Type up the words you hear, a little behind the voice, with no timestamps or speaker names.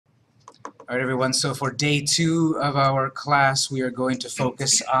All right, everyone, so for day 2 of our class, we are going to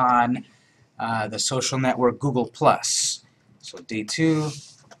focus on the social network Google+. So day 2,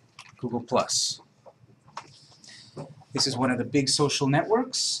 Google+. This is one of the big social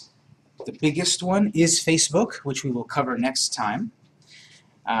networks. The biggest one is Facebook, which we will cover next time.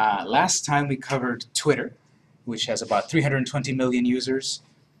 Last time we covered Twitter, which has about 320 million users.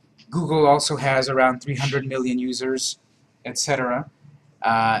 Google also has around 300 million users, etc.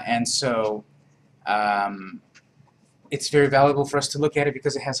 And so it's very valuable for us to look at it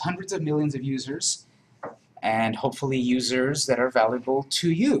because it has hundreds of millions of users and hopefully users that are valuable to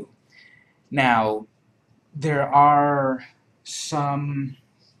you. Now, there are some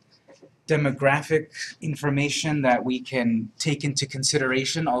demographic information that we can take into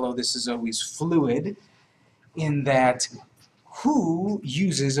consideration, although this is always fluid, in that who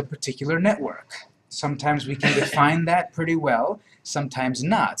uses a particular network. Sometimes we can define that pretty well, sometimes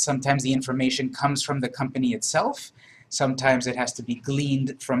not. Sometimes the information comes from the company itself, sometimes it has to be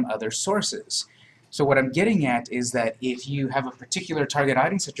gleaned from other sources. So what I'm getting at is that if you have a particular target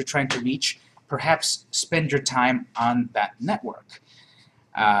audience that you're trying to reach, perhaps spend your time on that network.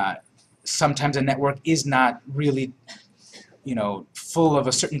 Sometimes a network is not really, full of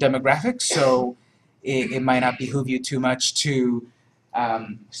a certain demographic, so it might not behoove you too much to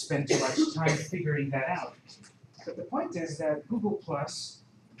spend too much time figuring that out. But the point is that Google Plus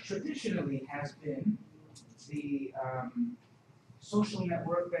traditionally has been the social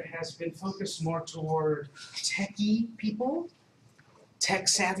network that has been focused more toward techie people,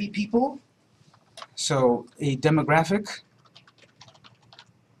 tech-savvy people. So a demographic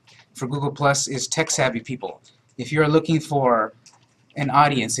for Google Plus is tech-savvy people. If you're looking for an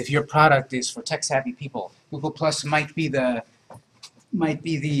audience, if your product is for tech-savvy people, Google Plus might be the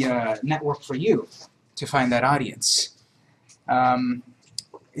network for you to find that audience.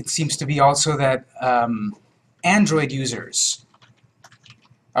 It seems to be also that Android users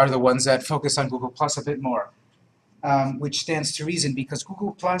are the ones that focus on Google Plus a bit more, which stands to reason because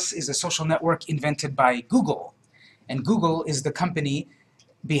Google Plus is a social network invented by Google, and Google is the company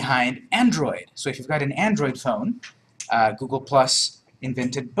behind Android. So if you've got an Android phone, Google Plus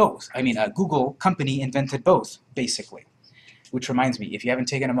invented both. Google company invented both, basically. Which reminds me, if you haven't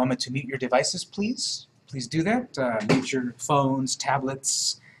taken a moment to mute your devices, please do that. Mute your phones,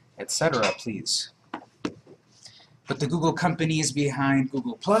 tablets, etc., please. But the Google company is behind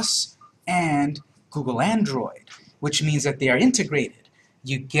Google Plus and Google Android, which means that they are integrated.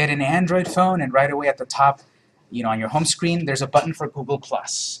 You get an Android phone, and right away at the top, on your home screen, there's a button for Google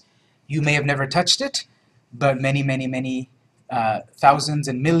Plus. You may have never touched it, but many, many, many thousands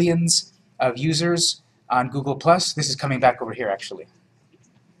and millions of users on Google Plus. This is coming back over here, actually.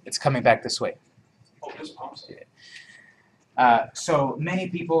 It's coming back this way. So many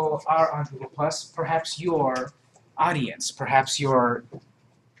people are on Google Plus. Perhaps your audience, perhaps your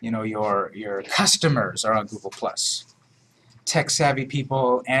customers are on Google Plus. Tech-savvy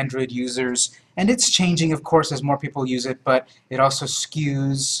people, Android users, and it's changing, of course, as more people use it, but it also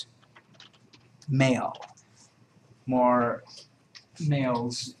skews male. More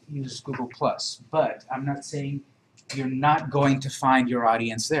males use Google Plus, but I'm not saying you're not going to find your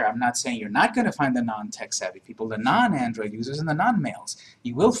audience there. I'm not saying you're not going to find the non-tech savvy people, the non-Android users, and the non-males.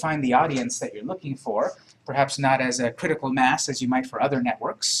 You will find the audience that you're looking for, perhaps not as a critical mass as you might for other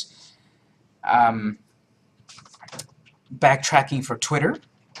networks. Backtracking for Twitter.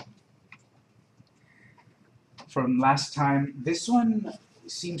 From last time, this one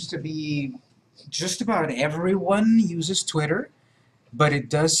seems to be just about everyone uses Twitter, but it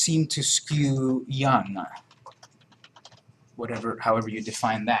does seem to skew young, however you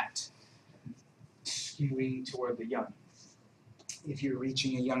define that, skewing toward the young. If you're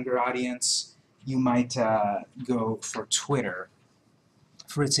reaching a younger audience, you might go for Twitter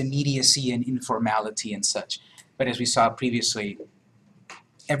for its immediacy and informality and such. But as we saw previously,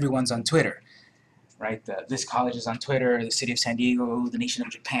 everyone's on Twitter, right? This college is on Twitter, the city of San Diego, the nation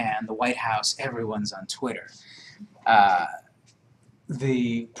of Japan, the White House, everyone's on Twitter.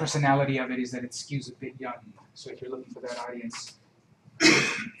 The personality of it is that it skews a bit young. So if you're looking for that audience,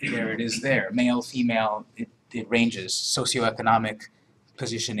 there it is there. Male, female, it ranges. Socioeconomic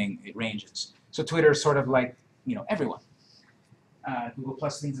positioning, it ranges. So Twitter is sort of like, everyone. Google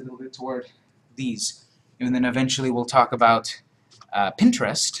Plus leans a little bit toward these. And then eventually we'll talk about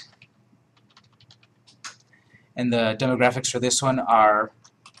Pinterest. And the demographics for this one are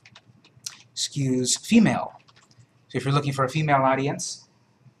skews female. So if you're looking for a female audience,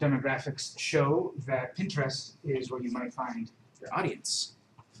 demographics show that Pinterest is where you might find your audience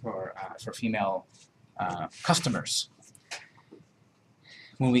for female customers.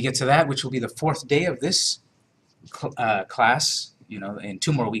 When we get to that, which will be the 4th day of this class, in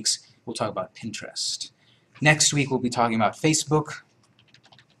 2 more weeks, we'll talk about Pinterest. Next week, we'll be talking about Facebook.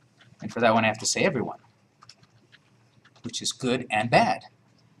 And for that one, I have to say everyone, which is good and bad.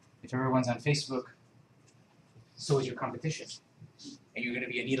 If everyone's on Facebook, so is your competition. And you're going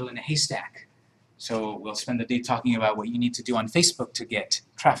to be a needle in a haystack. So we'll spend the day talking about what you need to do on Facebook to get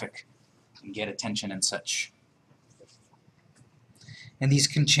traffic and get attention and such. And these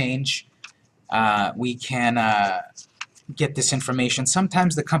can change. We can get this information.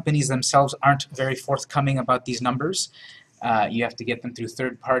 Sometimes the companies themselves aren't very forthcoming about these numbers. You have to get them through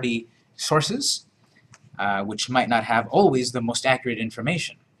third-party sources, which might not have always the most accurate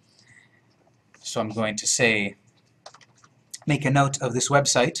information. So I'm going to say, make a note of this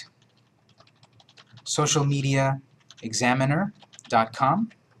website,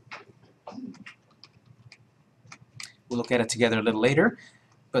 socialmediaexaminer.com. We'll look at it together a little later,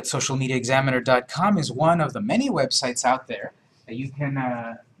 but socialmediaexaminer.com is one of the many websites out there that you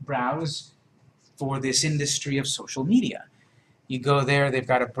can browse for this industry of social media. You go there, they've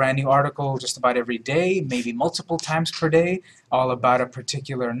got a brand new article just about every day, maybe multiple times per day, all about a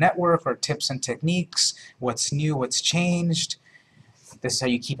particular network or tips and techniques, what's new, what's changed. This is how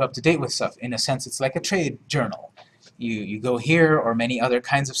you keep up to date with stuff. In a sense, it's like a trade journal. You go here or many other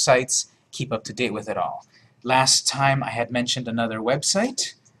kinds of sites, keep up to date with it all. Last time I had mentioned another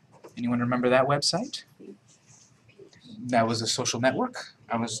website. Anyone remember that website? That was a social network.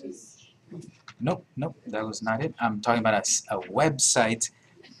 Nope, that was not it. I'm talking about a website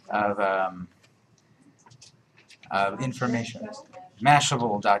of information.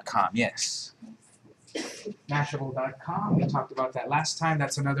 Mashable.com, yes. Mashable.com, we talked about that last time.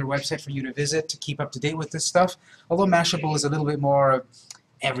 That's another website for you to visit to keep up to date with this stuff. Although Mashable is a little bit more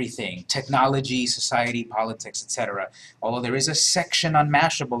everything, technology, society, politics, etc. Although there is a section on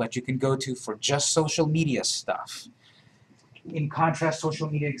Mashable that you can go to for just social media stuff. In contrast, Social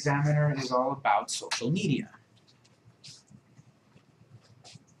Media Examiner is all about social media.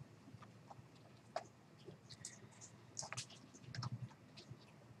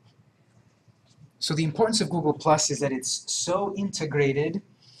 So the importance of Google Plus is that it's so integrated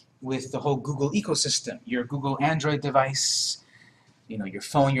with the whole Google ecosystem. Your Google Android device, your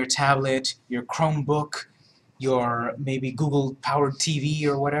phone, your tablet, your Chromebook, your maybe Google-powered TV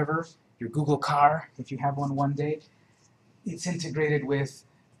or whatever, your Google car, if you have one day. It's integrated with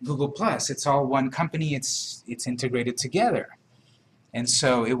Google Plus. It's all one company. It's integrated together. And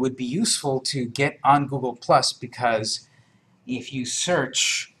so it would be useful to get on Google Plus because if you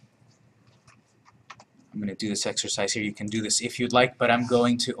search, I'm going to do this exercise here. You can do this if you'd like, but I'm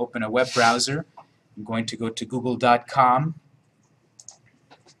going to open a web browser. I'm going to go to google.com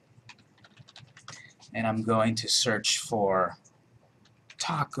and I'm going to search for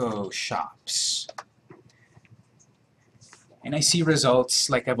taco shops. And I see results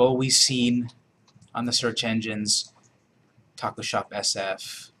like I've always seen on the search engines, Taco Shop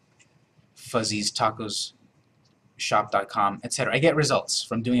SF, Fuzzy's Tacos Shop.com, etc. I get results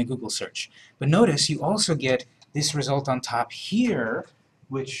from doing a Google search. But notice you also get this result on top here,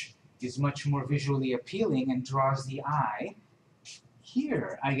 which is much more visually appealing and draws the eye.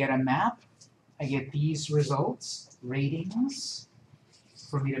 Here, I get a map, I get these results, ratings,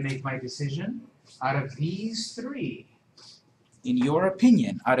 for me to make my decision. Out of these three, in your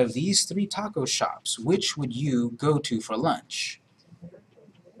opinion, out of these three taco shops, which would you go to for lunch?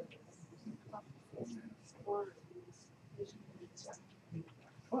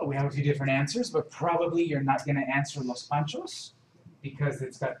 Well, we have a few different answers, but probably you're not going to answer Los Panchos because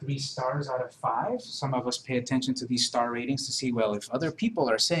it's got 3 stars out of 5. Some of us pay attention to these star ratings to see, well, if other people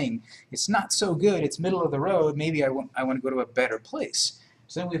are saying it's not so good, it's middle of the road, maybe I want to go to a better place.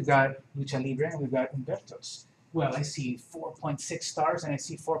 So then we've got Lucha Libre and we've got Humberto's. Well, I see 4.6 stars and I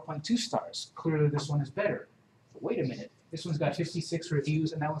see 4.2 stars. Clearly this one is better. But wait a minute. This one's got 56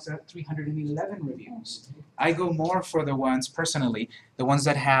 reviews and that one's got 311 reviews. I go more for the ones, personally, the ones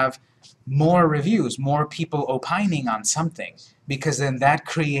that have more reviews, more people opining on something, because then that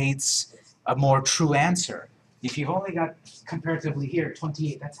creates a more true answer. If you've only got, comparatively here,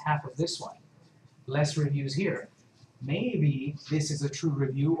 28, that's half of this one. Less reviews here. Maybe this is a true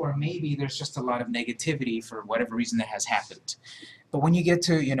review, or maybe there's just a lot of negativity for whatever reason that has happened. But when you get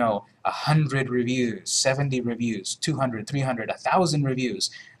to, 100 reviews, 70 reviews, 200, 300, 1,000 reviews,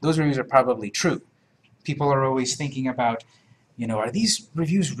 those reviews are probably true. People are always thinking about, are these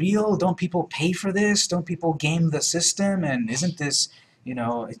reviews real? Don't people pay for this? Don't people game the system? And isn't this,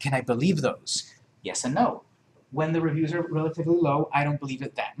 can I believe those? Yes and no. When the reviews are relatively low, I don't believe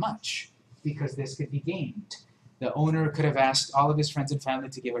it that much, because this could be gamed. The owner could have asked all of his friends and family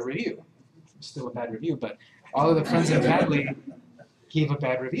to give a review. Still a bad review, but all of the friends and family gave a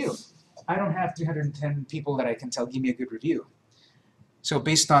bad review. I don't have 310 people that I can tell give me a good review. So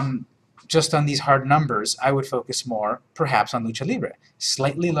based on just on these hard numbers, I would focus more perhaps on Lucha Libre.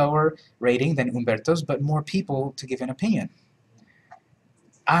 Slightly lower rating than Humberto's, but more people to give an opinion.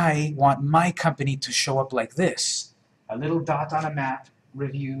 I want my company to show up like this. A little dot on a map,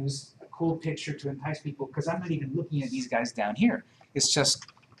 reviews, a cool picture to entice people, because I'm not even looking at these guys down here. It's just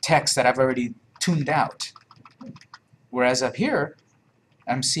text that I've already tuned out. Whereas up here,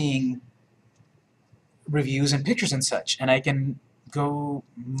 I'm seeing reviews and pictures and such, and I can go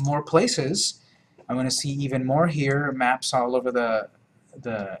more places. I'm going to see even more here, maps all over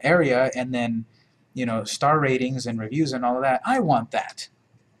the area, and then, you know, star ratings and reviews and all of that. I want that.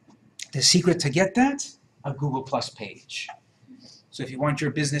 The secret to get that? A Google Plus page. So if you want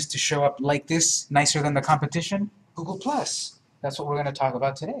your business to show up like this, nicer than the competition, Google Plus. That's what we're going to talk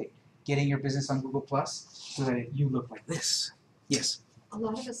about today. Getting your business on Google Plus so that you look like this. Yes? A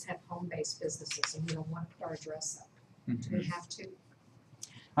lot of us have home-based businesses and we don't want to put our address up. Do we have to?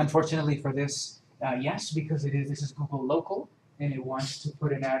 Unfortunately for this, yes, because this is Google Local, and it wants to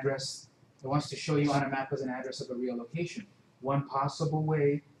put an address, it wants to show you on a map as an address of a real location. One possible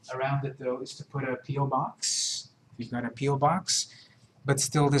way around it, though, is to put a P.O. box. You've got a P.O. box, but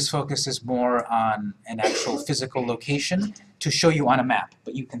still this focus is more on an actual physical location to show you on a map.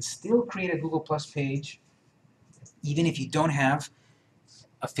 But you can still create a Google Plus page, even if you don't have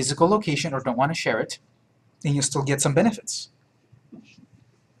a physical location or don't want to share it, and you'll still get some benefits.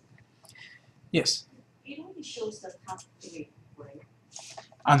 Yes? It only shows the top 3, right?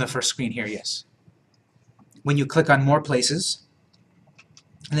 On the first screen here, yes. When you click on more places,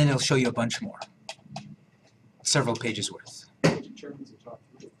 and then it'll show you a bunch more. Several pages worth. What determines the top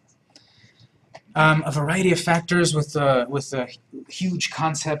 3? A variety of factors with the huge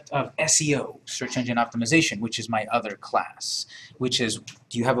concept of SEO, search engine optimization, which is my other class, which is,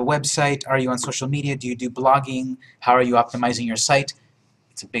 do you have a website? Are you on social media? Do you do blogging? How are you optimizing your site?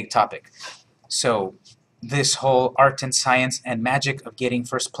 It's a big topic. So this whole art and science and magic of getting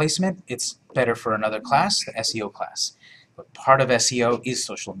first placement, it's better for another class, the SEO class. But part of SEO is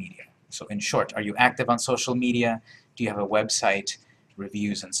social media. So in short, are you active on social media? Do you have a website,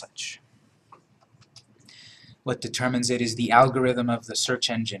 reviews and such? What determines it is the algorithm of the search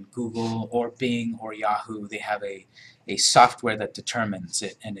engine, Google or Bing or Yahoo. They have a software that determines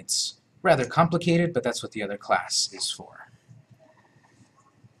it, and it's rather complicated, but that's what the other class is for.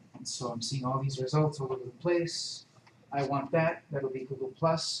 And so I'm seeing all these results all over the place. I want that. That'll be Google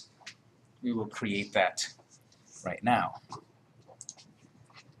Plus. We will create that right now.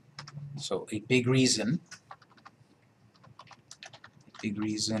 So a big reason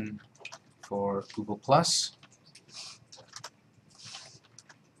for Google Plus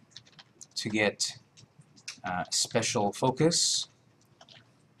to get special focus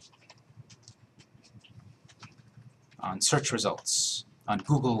on search results, on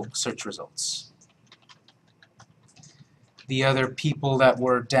Google search results. The other people that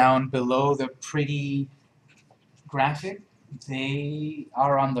were down below the pretty graphic, they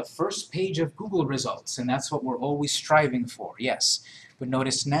are on the first page of Google results, and that's what we're always striving for, yes. But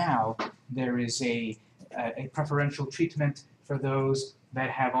notice now there is a preferential treatment for those that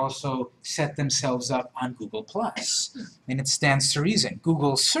have also set themselves up on Google+. And it stands to reason.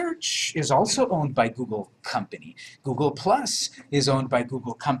 Google Search is also owned by Google Company. Google+ is owned by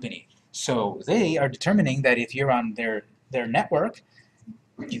Google Company. So they are determining that if you're on their network,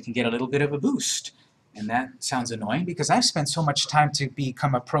 you can get a little bit of a boost. And that sounds annoying because I've spent so much time to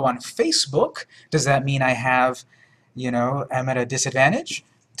become a pro on Facebook. Does that mean I have, I'm at a disadvantage?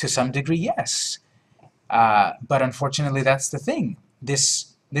 To some degree, yes. But unfortunately, that's the thing.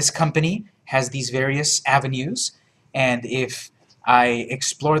 This company has these various avenues, and if I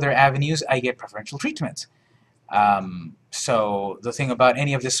explore their avenues, I get preferential treatment. So the thing about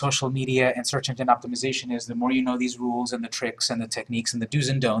any of this social media and search engine optimization is the more you know these rules and the tricks and the techniques and the do's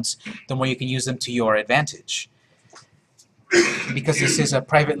and don'ts, the more you can use them to your advantage. Because this is a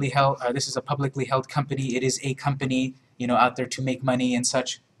publicly held company, it is a company, out there to make money and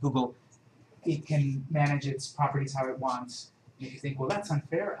such. Google, it can manage its properties how it wants. And if you think, well, that's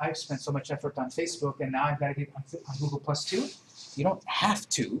unfair, I've spent so much effort on Facebook and now I've got to get on Google Plus too. You don't have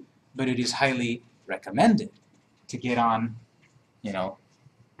to, but it is highly recommended to get on,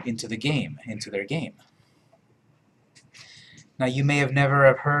 into the game, into their game. Now, you may have never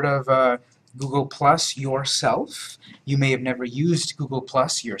have heard of Google Plus yourself. You may have never used Google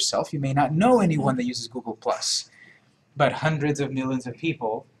Plus yourself. You may not know anyone that uses Google Plus. But hundreds of millions of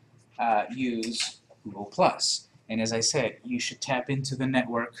people use Google Plus. And as I said, you should tap into the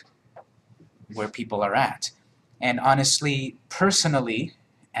network where people are at. And honestly, personally,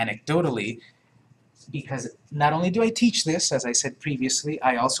 anecdotally, because not only do I teach this, as I said previously,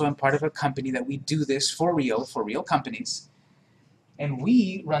 I also am part of a company that we do this for real companies. And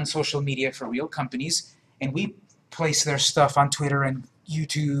we run social media for real companies, and we place their stuff on Twitter and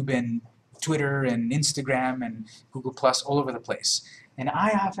YouTube and Twitter and Instagram and Google Plus all over the place. And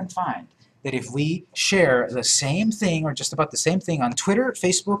I often find that if we share the same thing or just about the same thing on Twitter,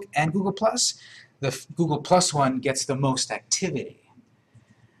 Facebook, and Google Plus, the Google Plus one gets the most activity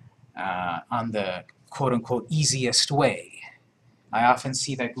on the quote-unquote easiest way. I often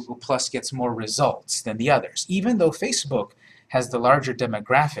see that Google Plus gets more results than the others. Even though Facebook has the larger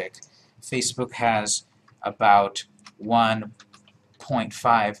demographic, Facebook has about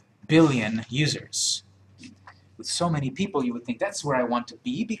 1.5 billion users. With so many people, you would think that's where I want to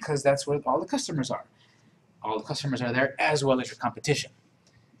be because that's where all the customers are. All the customers are there as well as your competition.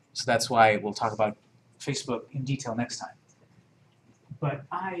 So that's why we'll talk about Facebook in detail next time. But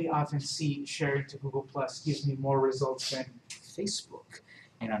I often see sharing to Google Plus gives me more results than Facebook.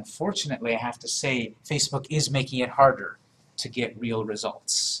 And unfortunately, I have to say, Facebook is making it harder to get real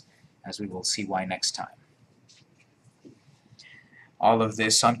results, as we will see why next time. All of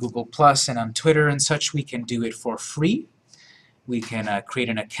this on Google Plus and on Twitter and such, we can do it for free. We can create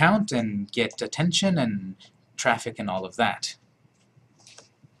an account and get attention and traffic and all of that.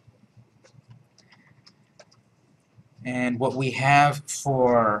 And what we have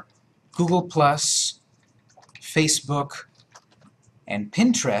for Google Plus, Facebook, and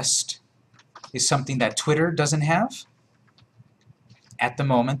Pinterest is something that Twitter doesn't have at the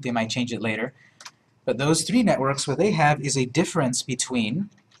moment. They might change it later. But those three networks, what they have is a difference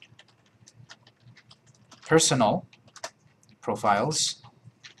between personal profiles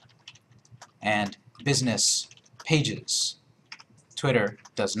and business pages. Twitter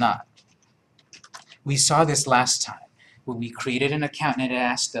does not. We saw this last time when we created an account and it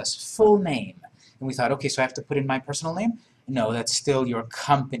asked us full name. And we thought, okay, so I have to put in my personal name? No, that's still your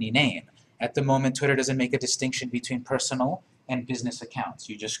company name. At the moment, Twitter doesn't make a distinction between personal and business accounts.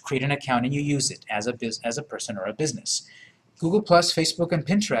 You just create an account and you use it as a person or a business. Google+, Facebook, and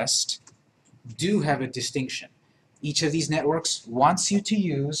Pinterest do have a distinction. Each of these networks wants you to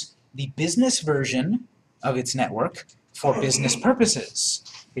use the business version of its network for business purposes.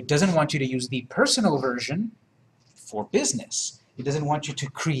 It doesn't want you to use the personal version for business. It doesn't want you to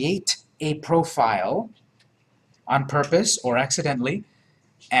create a profile on purpose or accidentally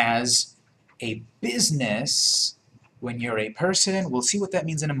as a business when you're a person. We'll see what that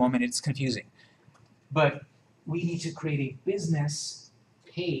means in a moment. It's confusing. But we need to create a business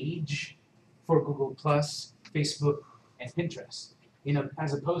page for Google+, Facebook, and Pinterest,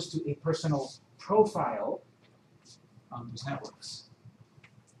 as opposed to a personal profile on those networks.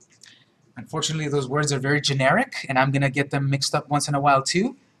 Unfortunately, those words are very generic, and I'm going to get them mixed up once in a while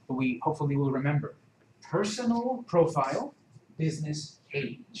too, but we hopefully will remember. Personal profile, business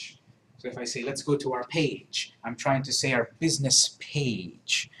page. So if I say, let's go to our page, I'm trying to say our business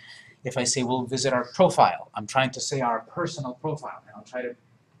page. If I say, we'll visit our profile, I'm trying to say our personal profile. And I'll try to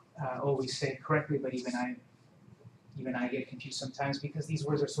always say it correctly, but even I get confused sometimes because these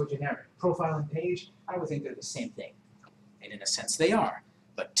words are so generic. Profile and page, I would think they're the same thing. And in a sense, they are.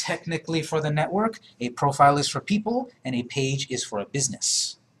 But technically for the network, a profile is for people and a page is for a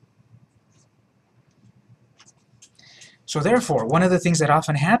business. So therefore, one of the things that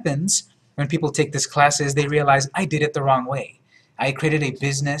often happens when people take this class is they realize, I did it the wrong way. I created a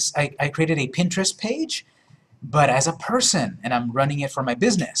business, I created a Pinterest page, but as a person, and I'm running it for my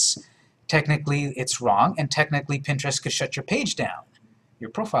business. Technically, it's wrong, and technically Pinterest could shut your page down, your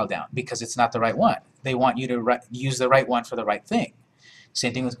profile down, because it's not the right one. They want you to use the right one for the right thing.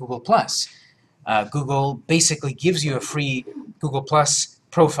 Same thing with Google+. Google basically gives you a free Google+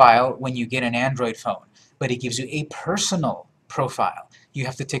 profile when you get an Android phone, but it gives you a personal profile. You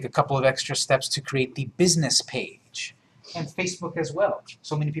have to take a couple of extra steps to create the business page. And Facebook as well.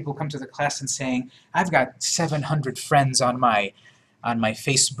 So many people come to the class and saying, I've got 700 friends on my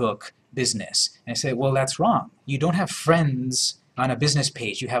Facebook business. And I say, well, that's wrong. You don't have friends on a business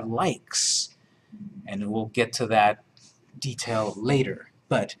page. You have likes. And we'll get to that detail later.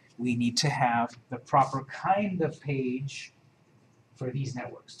 But we need to have the proper kind of page for these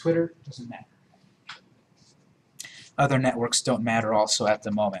networks. Twitter doesn't matter. Other networks don't matter also at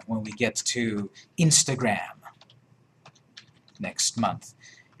the moment. When we get to Instagram next month,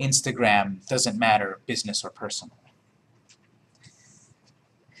 Instagram doesn't matter business or personal.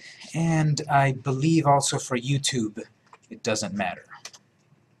 And I believe also for YouTube, it doesn't matter.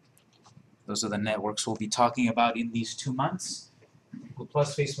 Those are the networks we'll be talking about in these 2 months. Google+,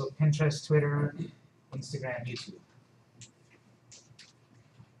 Facebook, Pinterest, Twitter, Instagram, YouTube.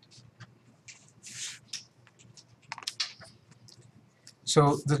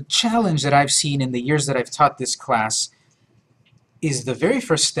 So the challenge that I've seen in the years that I've taught this class is the very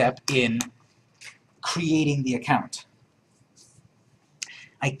first step in creating the account.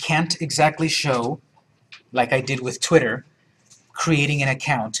 I can't exactly show, like I did with Twitter, creating an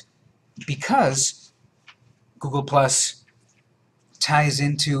account because Google Plus ties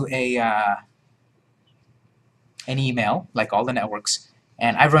into an email, like all the networks,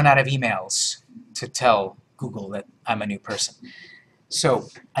 and I've run out of emails to tell Google that I'm a new person. So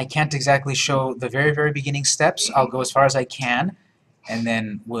I can't exactly show the very, very beginning steps. I'll go as far as I can, and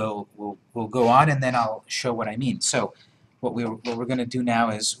then we'll go on, and then I'll show what I mean. So what we're going to do now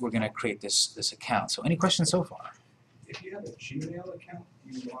is we're going to create this account. So any questions so far? If you have a Gmail account,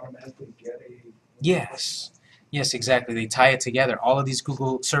 you automatically get a... Yes. Yes, exactly. They tie it together. All of these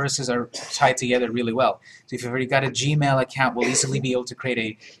Google services are tied together really well. So if you've already got a Gmail account, we'll easily be able to create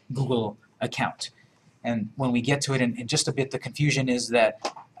a Google account. And when we get to it in just a bit, the confusion is that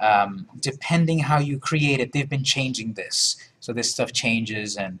depending how you create it, they've been changing this. So this stuff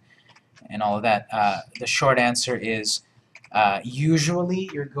changes and all of that. The short answer is usually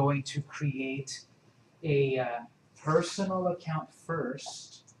you're going to create a personal account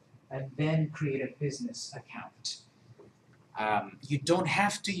first and then create a business account. You don't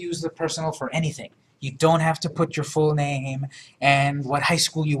have to use the personal for anything. You don't have to put your full name and what high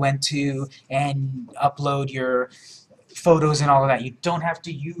school you went to and upload your photos and all of that. You don't have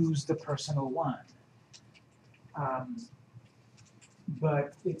to use the personal one.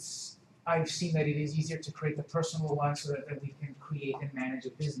 But I've seen that it is easier to create the personal one so that we can create and manage a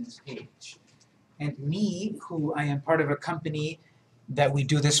business page. And me, who I am part of a company that we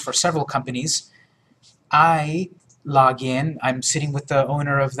do this for several companies, I log in. I'm sitting with the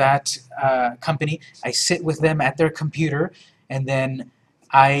owner of that company. I sit with them at their computer, and then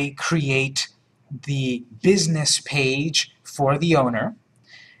I create the business page for the owner,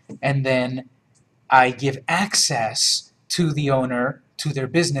 and then I give access to the owner to their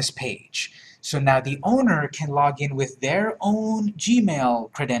business page. So now the owner can log in with their own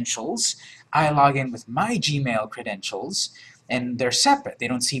Gmail credentials. I log in with my Gmail credentials, and they're separate. They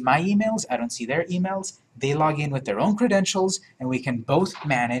don't see my emails, I don't see their emails. They log in with their own credentials, and we can both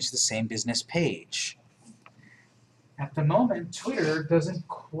manage the same business page. At the moment, Twitter doesn't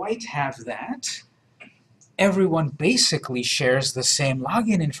quite have that. Everyone basically shares the same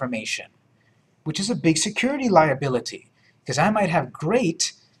login information, which is a big security liability, because I might have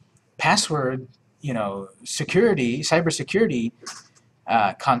great password, security, cybersecurity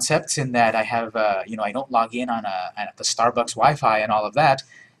concepts in that I have, I don't log in on at the Starbucks Wi-Fi and all of that,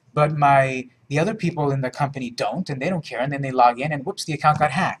 but the other people in the company don't, and they don't care, and then they log in, and whoops, the account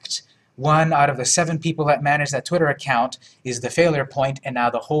got hacked. 1 out of the 7 people that manage that Twitter account is the failure point, and now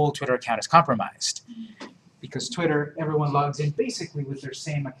the whole Twitter account is compromised. Because Twitter, everyone logs in basically with their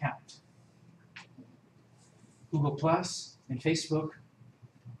same account. Google Plus and Facebook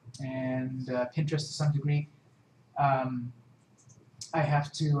and Pinterest to some degree, I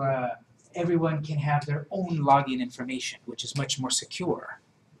have to, everyone can have their own login information, which is much more secure.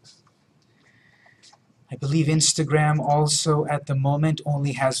 I believe Instagram also at the moment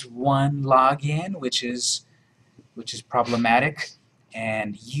only has 1 login, which is problematic.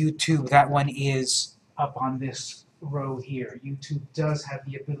 And YouTube, that one is up on this row here. YouTube does have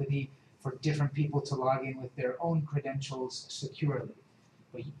the ability for different people to log in with their own credentials securely.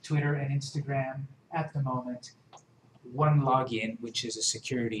 But Twitter and Instagram, at the moment, 1 login, which is a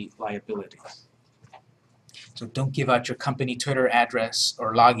security liability. So don't give out your company Twitter address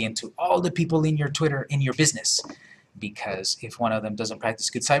or login to all the people in your Twitter in your business, because if one of them doesn't practice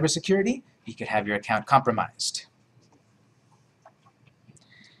good cybersecurity, you could have your account compromised.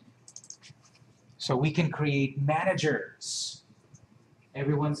 So we can create managers.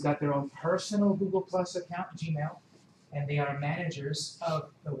 Everyone's got their own personal Google Plus account, Gmail, and they are managers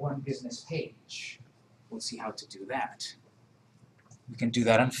of the one business page. We'll see how to do that. We can do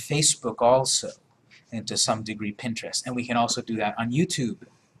that on Facebook also, and to some degree Pinterest. And we can also do that on YouTube.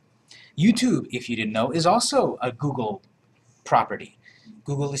 YouTube, if you didn't know, is also a Google property.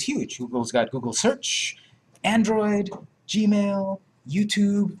 Google is huge. Google's got Google Search, Android, Gmail,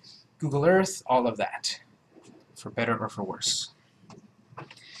 YouTube, Google Earth, all of that, for better or for worse.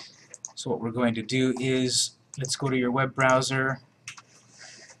 So what we're going to do is, let's go to your web browser.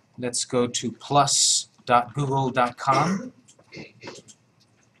 Let's go to plus.google.com.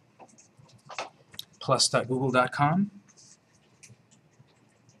 plus.google.com.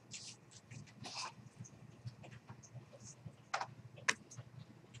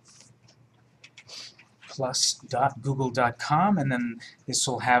 googleplus.google.com, and then this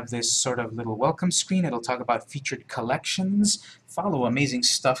will have this sort of little welcome screen. It'll talk about featured collections. Follow amazing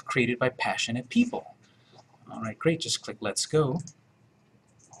stuff created by passionate people. All right, great. Just click Let's Go.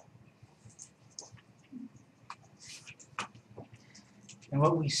 And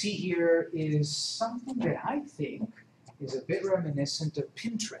what we see here is something that I think is a bit reminiscent of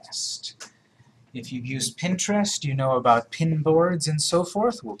Pinterest. If you've used Pinterest, you know about pin boards and so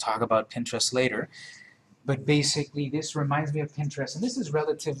forth. We'll talk about Pinterest later. But basically, this reminds me of Pinterest, and this is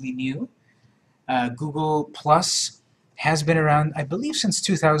relatively new. Google Plus has been around, I believe, since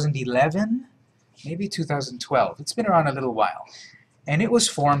 2011, maybe 2012. It's been around a little while. And it was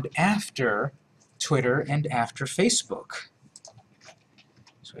formed after Twitter and after Facebook.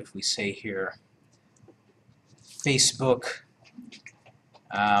 So if we say here, Facebook,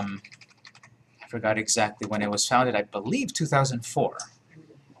 I forgot exactly when it was founded, I believe 2004.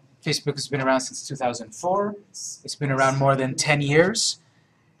 Facebook has been around since 2004. It's been around more than 10 years.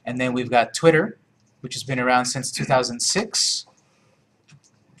 And then we've got Twitter, which has been around since 2006.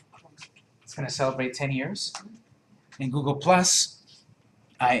 It's going to celebrate 10 years. And Google Plus,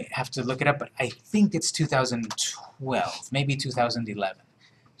 I have to look it up, but I think it's 2012, maybe 2011.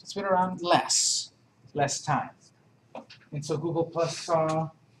 So it's been around less time. And so Google Plus saw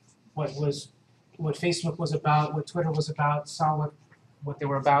what Facebook was about, what Twitter was about, saw what they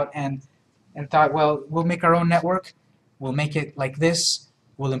were about, and thought, well, we'll make our own network, we'll make it like this,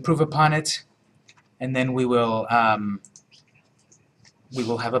 we'll improve upon it, and then we will have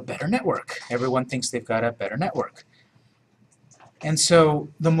a better network. Everyone thinks they've got a better network. And so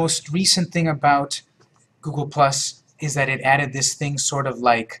the most recent thing about Google Plus is that it added this thing sort of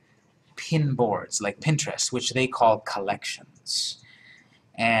like pin boards, like Pinterest, which they call collections.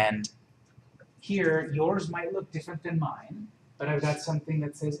 And here, yours might look different than mine, but I've got something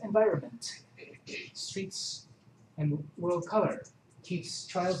that says environment, streets, and world color, keeps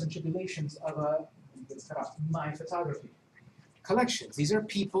trials and tribulations of my photography. Collections. These are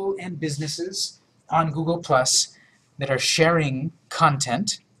people and businesses on Google Plus that are sharing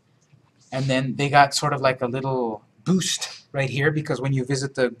content, and then they got sort of like a little boost right here, because when you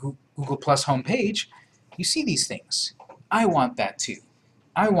visit the Google Plus homepage, you see these things. I want that too.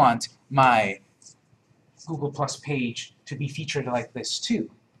 I want my Google Plus page to be featured like this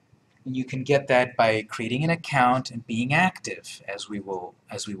too. And you can get that by creating an account and being active, as we will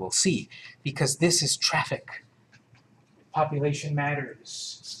see, because this is traffic. Population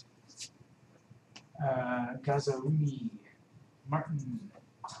matters. Gazaruni, Martin,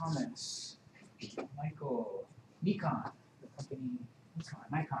 Thomas, Michael, Nikon, the company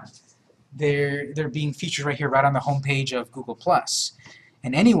Nikon. They're being featured right here, right on the homepage of Google Plus.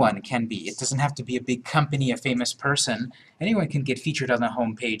 And anyone can be. It doesn't have to be a big company, a famous person. Anyone can get featured on the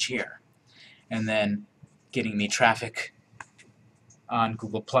homepage here. And then getting me traffic on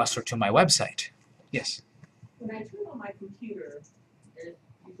Google Plus or to my website. Yes? When I turn on my computer, there's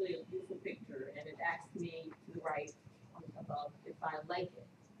usually a beautiful picture, and it asks me to the right above if I like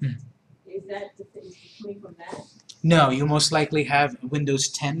it. Is that coming from that? No, you most likely have a Windows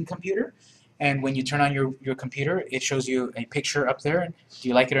 10 computer, and when you turn on your computer, it shows you a picture up there. Do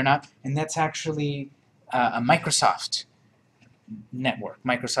you like it or not? And that's actually a Microsoft network.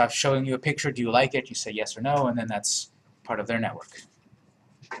 Microsoft showing you a picture. Do you like it? You say yes or no, and then that's part of their network.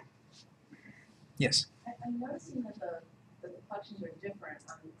 Yes? I'm noticing that the collections are different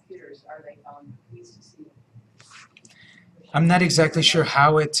on computers. Are they SDCE? I'm not exactly sure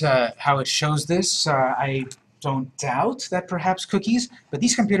how it shows this. I don't doubt that perhaps cookies, but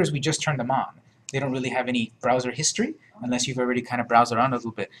these computers, we just turned them on. They don't really have any browser history, unless you've already kind of browsed around a little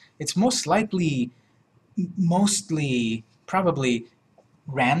bit. It's mostly probably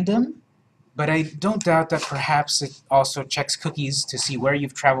random, but I don't doubt that perhaps it also checks cookies to see where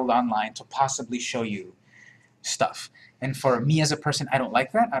you've traveled online to possibly show you stuff. And for me as a person, I don't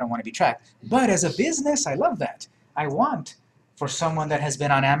like that. I don't want to be tracked. But as a business, I love that. I want for someone that has been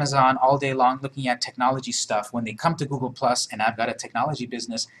on Amazon all day long looking at technology stuff, when they come to Google Plus and I've got a technology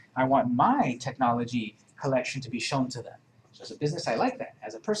business, I want my technology collection to be shown to them. So as a business, I like that.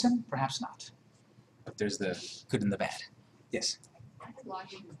 As a person, perhaps not. But there's the good and the bad. Yes? I had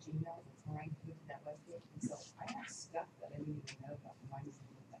logged into Gmail before I went to that webpage, and so I have stuff that I didn't even know about. Why does it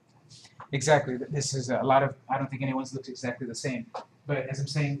look that way? Exactly. This is a lot of, I don't think anyone's looks exactly the same. But as I'm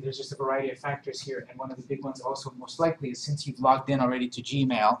saying, there's just a variety of factors here, and one of the big ones also most likely is since you've logged in already to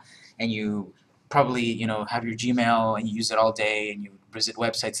Gmail, and you probably have your Gmail and you use it all day and you visit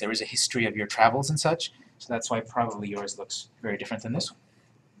websites, there is a history of your travels and such, so that's why probably yours looks very different than this one.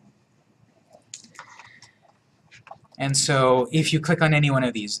 And so if you click on any one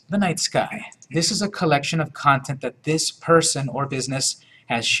of these, the night sky, this is a collection of content that this person or business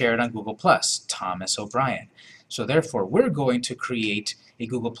has shared on Google+, Thomas O'Brien. So therefore, we're going to create a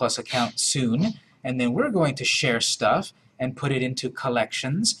Google+ account soon, and then we're going to share stuff and put it into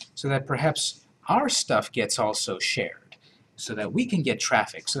collections so that perhaps our stuff gets also shared, so that we can get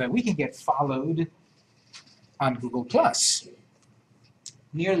traffic, so that we can get followed on Google+.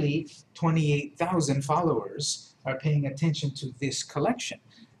 Nearly 28,000 followers are paying attention to this collection.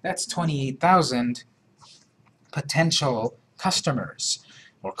 That's 28,000 potential customers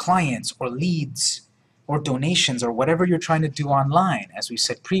or clients or leads or donations or whatever you're trying to do online. As we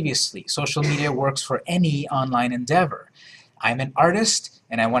said previously, social media works for any online endeavor. I'm an artist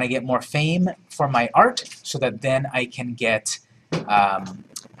and I want to get more fame for my art so that then I can get in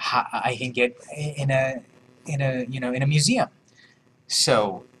a museum.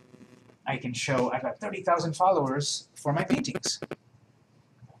 So I can show I've got 30,000 followers for my paintings.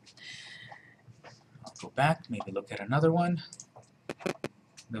 I'll go back, maybe look at another one.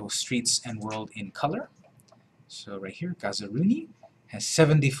 Those Streets and World in Color. So right here, Gazaruni has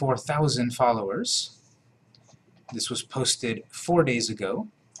 74,000 followers. This was posted 4 days ago,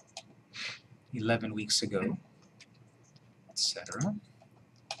 11 weeks ago, etc.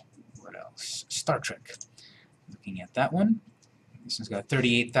 What else? Star Trek. Looking at that one. This one's got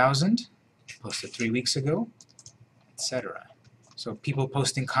 38,000, posted 3 weeks ago, etc. So people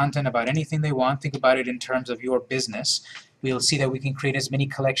posting content about anything they want, think about it in terms of your business. We'll see that we can create as many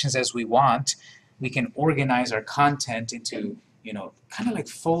collections as we want. We can organize our content into, kind of like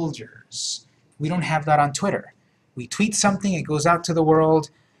folders. We don't have that on Twitter. We tweet something, it goes out to the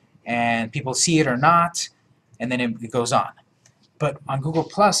world, and people see it or not, and then it goes on. But on Google+,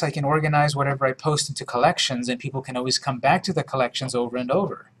 I can organize whatever I post into collections, and people can always come back to the collections over and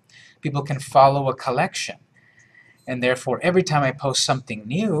over. People can follow a collection. And therefore, every time I post something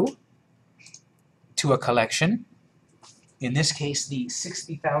new to a collection, in this case, the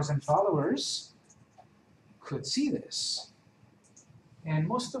 60,000 followers could see this. And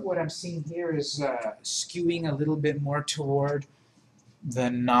most of what I'm seeing here is skewing a little bit more toward the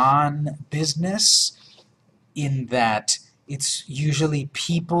non-business, in that it's usually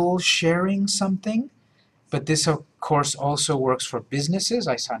people sharing something, but this of course also works for businesses.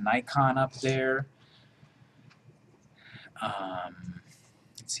 I saw Nikon up there.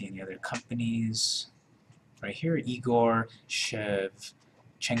 Let's see any other companies. Right here, Igor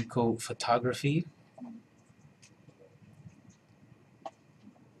Shevchenko Photography.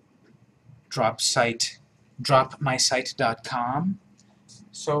 dropmysite.com.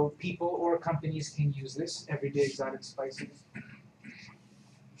 So people or companies can use this, Everyday Exotic Spices,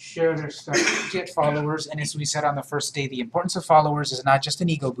 share their stuff, get followers, and as we said on the first day, the importance of followers is not just an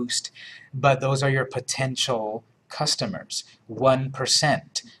ego boost, but those are your potential customers.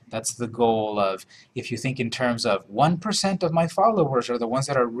 1%. That's the goal of, if you think in terms of 1% of my followers are the ones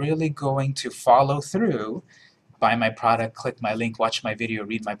that are really going to follow through, buy my product, click my link, watch my video,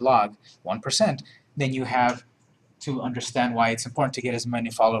 read my blog, 1%, then you have to understand why it's important to get as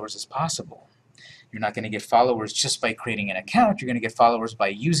many followers as possible. You're not going to get followers just by creating an account. You're going to get followers by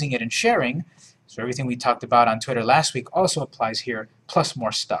using it and sharing. So everything we talked about on Twitter last week also applies here, plus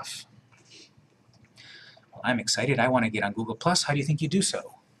more stuff. Well, I'm excited. I want to get on Google+. How do you think you do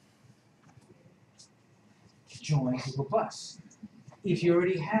so? Join Google+. If you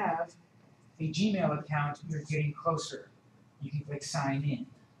already have a Gmail account, you're getting closer. You can click sign in.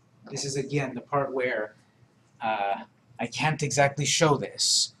 This is again the part where I can't exactly show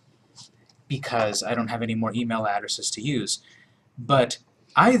this because I don't have any more email addresses to use. But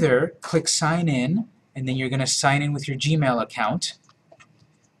either click sign in and then you're going to sign in with your Gmail account,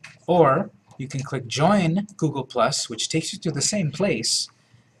 or you can click join Google+, which takes you to the same place,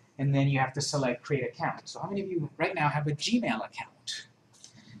 and then you have to select create account. So how many of you right now have a Gmail account?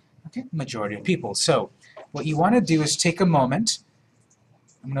 Okay, majority of people. So what you want to do is take a moment.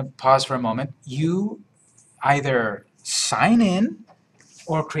 I'm going to pause for a moment. You either sign in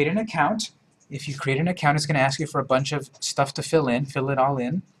or create an account. If you create an account, it's going to ask you for a bunch of stuff to fill in. Fill it all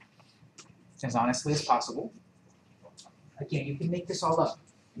in as honestly as possible. Again, you can make this all up.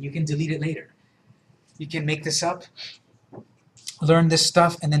 And you can delete it later. You can make this up, learn this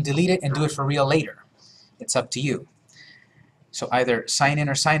stuff, and then delete it and do it for real later. It's up to you. So either sign in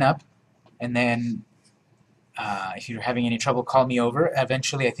or sign up, and then if you're having any trouble, call me over.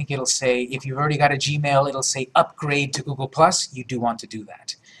 Eventually, I think it'll say, if you've already got a Gmail, it'll say upgrade to Google+. You do want to do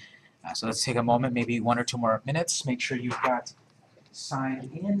that. So let's take a moment, maybe 1 or 2 more minutes. Make sure you've got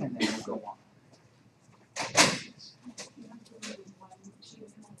signed in, and then we'll go on.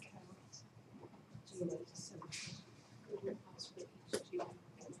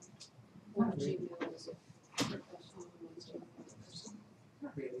 Gmail is a professional and Gmail is a personal.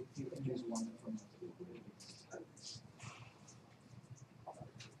 Not really. You can use one for multiple.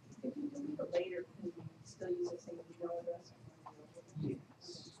 If you delete it later, can you still use the same email address? Yes.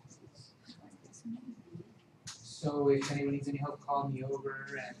 So if anyone needs any help, call me over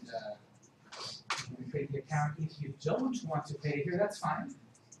and you can create the account. If you don't want to create it here, that's fine.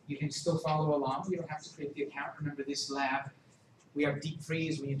 You can still follow along. You don't have to create the account. Remember, this lab, we have deep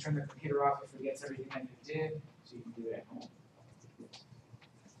freeze. When you turn the computer off, it forgets everything that you did. So you can do it at home.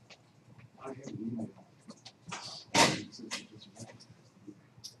 I have an email.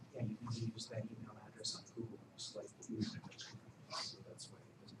 Yeah, you can use that email address on Google most likely. So that's why it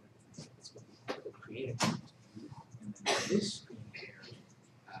doesn't have to. It's what we create an account. And then this screen here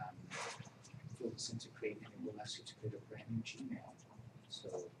fills into create, and it will ask you to create a brand new Gmail. So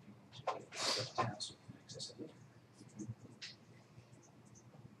you want to get this stuff down so you can access it later.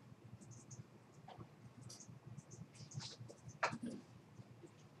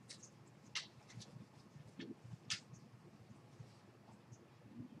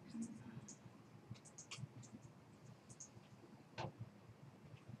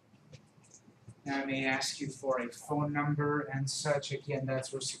 Now I may ask you for a phone number and such. Again, that's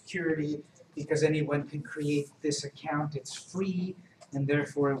for security because anyone can create this account. It's free and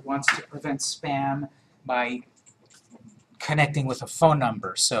therefore it wants to prevent spam by connecting with a phone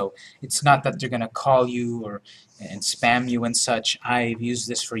number. So it's not that they're going to call you and spam you and such. I've used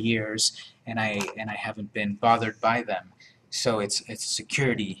this for years and I haven't been bothered by them. So it's a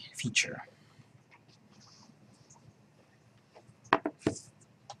security feature.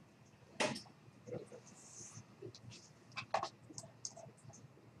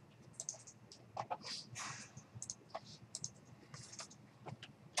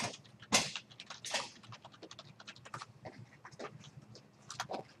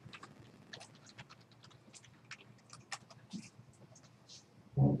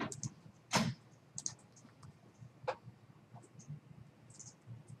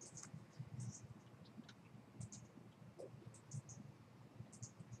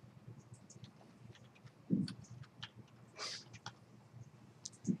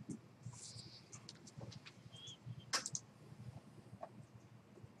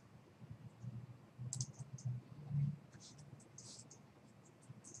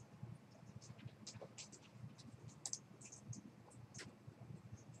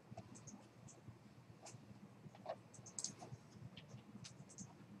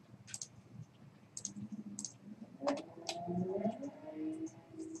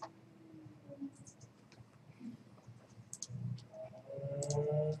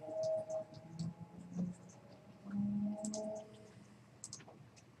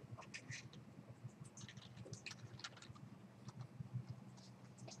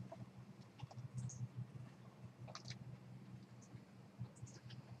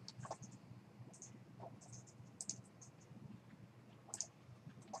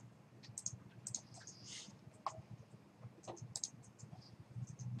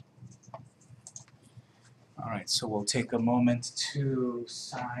 Alright, so we'll take a moment to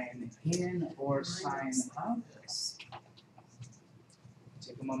sign in or sign up.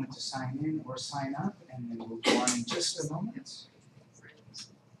 Take a moment to sign in or sign up, and then we'll go on in just a moment.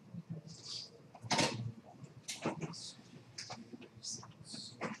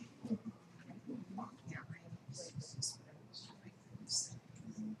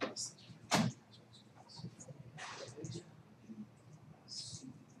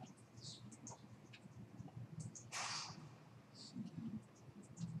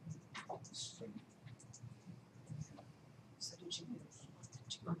 So did you move?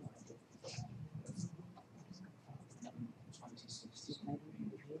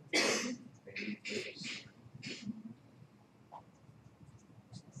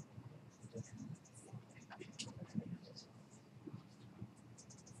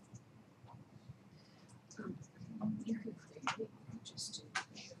 You could create it just to.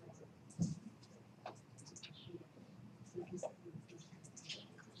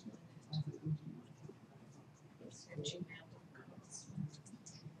 And Gmail.com.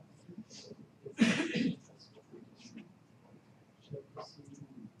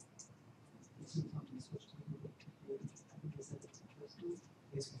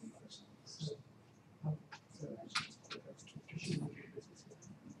 It's going to be personal.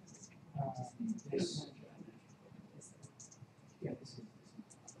 This, yeah, this is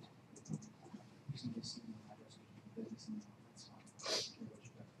using this email address, business email, that's fine.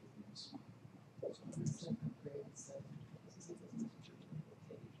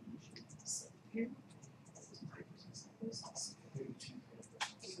 Here. You can't create a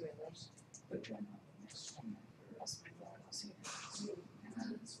personal. put them on the next screen. Is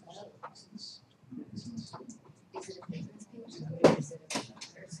it a business page or is it a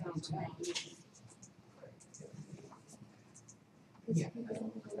personal page? Yeah.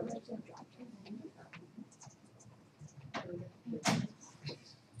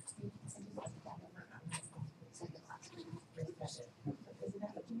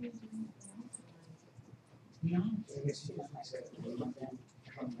 No, I guess you just said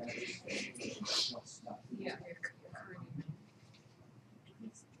Yeah.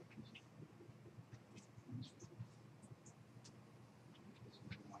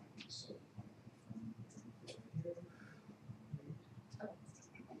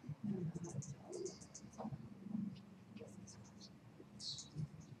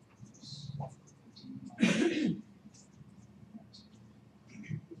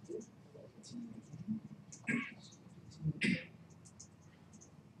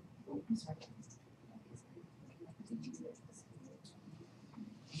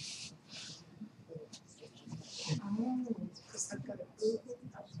 Because I've got a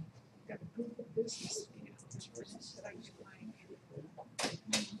Google business account that I can like.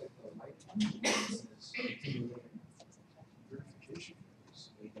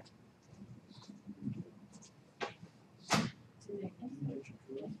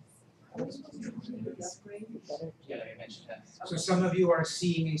 Yeah, I mentioned that. So some of you are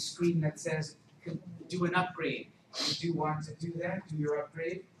seeing a screen that says, do an upgrade. You do want to do that, do your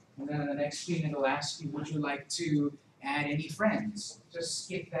upgrade, and then on the next screen it'll ask you, would you like to add any friends? Just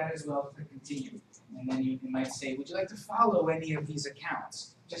skip that as well, click continue. And then you might say, would you like to follow any of these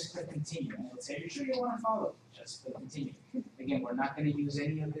accounts? Just click continue, and it'll say, are you sure you want to follow? Just click continue. Again, we're not going to use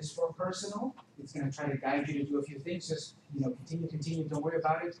any of this for personal. It's going to try to guide you to do a few things. Just continue, don't worry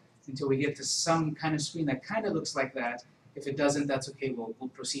about it until we get to some kind of screen that kind of looks like that. If it doesn't, that's okay. We'll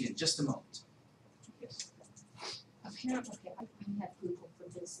proceed in just a moment. Yes. Apparently, I have Google for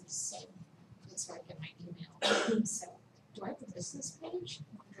Business, so that's where I get my email. So, do I have a business page?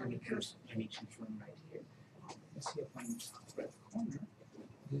 Let me confirm right here. Let's see if I'm right corner.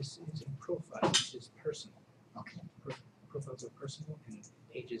 This is a profile, which is personal. Okay. Profiles are personal and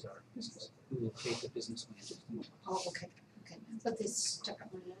pages are business. We will create the business one in just a moment. Oh, okay. But this stuck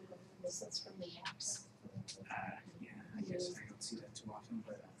up my logo, that's from the apps. Yeah, I guess I don't see that too often,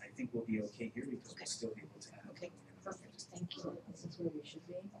 but I think we'll be okay here because we'll still be able to add. Okay, perfect, thank you. This is where we should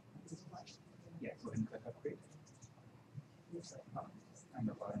be. Yeah, go ahead and click upgrade. On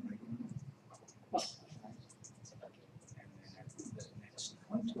the bottom right corner. And then at the next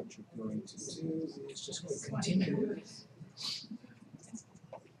point, what you're going to do is just click continue.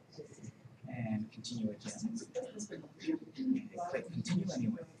 And continue again. And click continue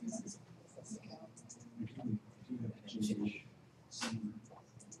anyway.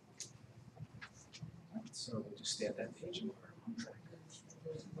 So we'll just stay at that page and we're on track.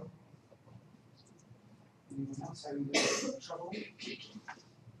 Anyone else having a little trouble?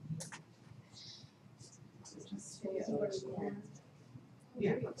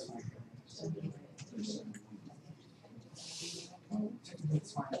 Yeah, that's fine. Technically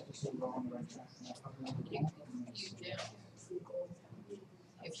it's fine, just so we're on the right track. You do Google,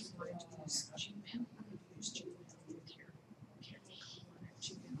 if you wanted to use Gmail, you could use Gmail with your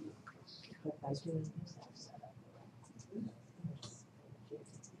Gmail. But by doing this,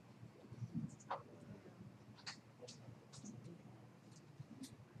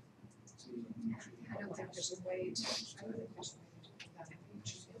 I don't think there's a way to, I don't think there's a way to do that in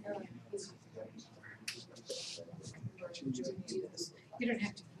Gmail. You don't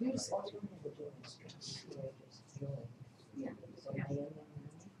have to use it. Yeah.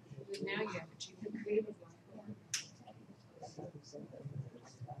 But now you have a Gmail created one.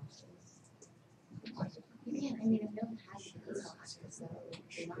 you can't, I mean, if no one has an email address, though,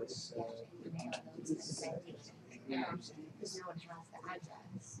 they're not going to get email those and send it. Because no one has the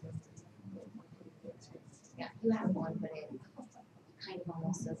address. Yeah, you have one, but it kind of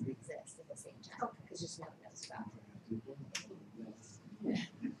almost doesn't exist at the same time, because just no one knows about it.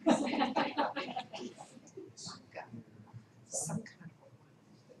 Some kind of one.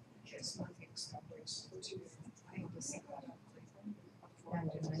 It's not the established. I have to set that up.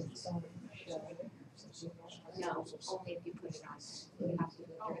 No, only if you put it on there. You have to go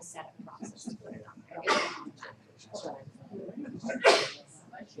through a setup process to put it on there.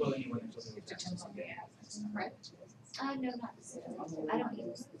 Well, anyway, It depends on the app, right? No, not necessarily. I don't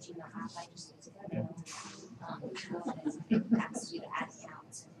use the Gmail app, I just use it. It asks you to add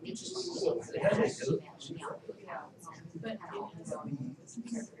accounts. And it just uses the Gmail accounts. But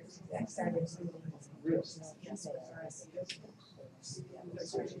I started using real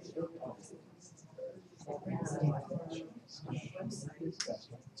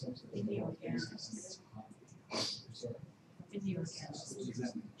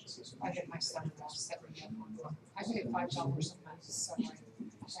I had my son-in-law set me up. I paid $5 a month, so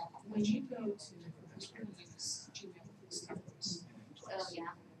when you go to, use Gmail for discoveries. Oh,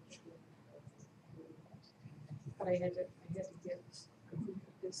 yeah. But I had to get a Google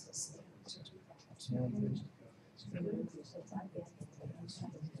business to do that.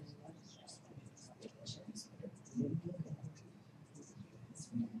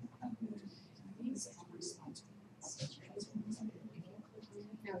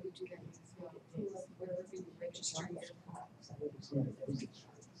 Now you do that wherever you register your.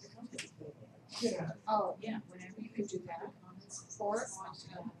 Oh, yeah, whenever you can do that, or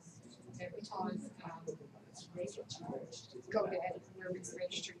on, every time, go ahead, wherever you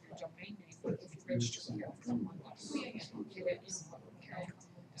register your domain name, if you register your someone, get it in, okay?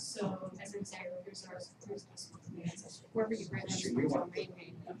 So, wherever you register your domain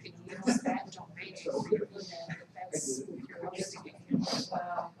name, you can use that domain name for your email, if that's, if you're hosting it.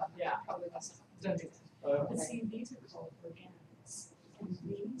 Yeah. Probably doesn't. But see, these are called organics, and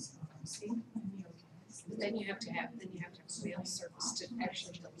these are, see, when the organics. Then you have to have a mail service to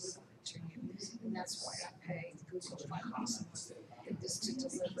actually deliver it to you, and that's why I pay Google $5 just to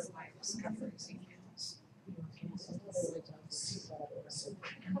deliver my discoveries emails.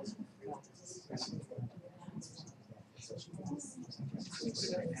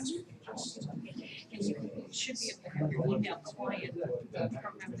 And you should be able to have your email client, the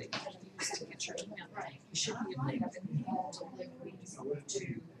program that you use to get your email, you should be able to have it all delivery to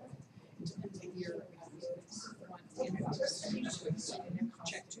your one inbox, so you don't have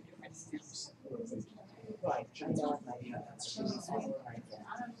to check two different emails. Right, I know.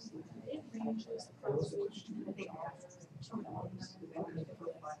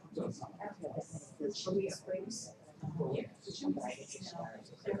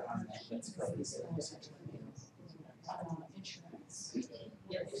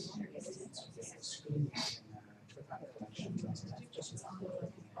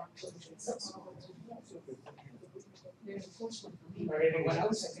 All right, anyone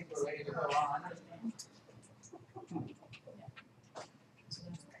else? I think we're ready to go on.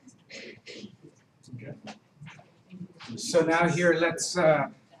 So now here, let's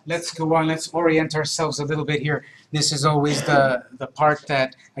go on. Let's orient ourselves a little bit here. This is always the part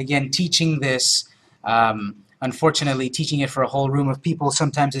that, again, teaching this, unfortunately, teaching it for a whole room of people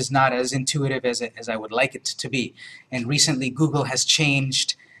sometimes is not as intuitive as I would like it to be. And recently, Google has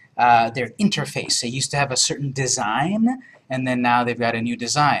changed their interface. They used to have a certain design, and then now they've got a new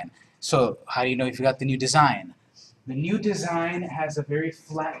design. So how do you know if you got the new design? The new design has a very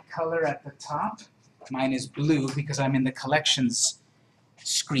flat color at the top. Mine is blue because I'm in the collections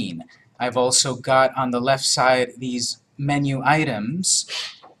screen. I've also got on the left side these menu items.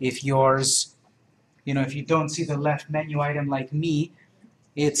 If yours, if you don't see the left menu item like me,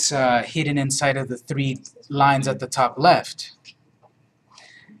 it's hidden inside of the 3 lines at the top left.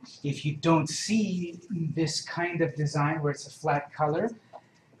 If you don't see this kind of design where it's a flat color,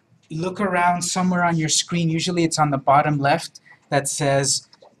 look around somewhere on your screen. Usually it's on the bottom left that says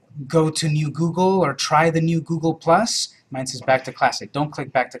go to new Google or try the new Google+. Mine says back to classic. Don't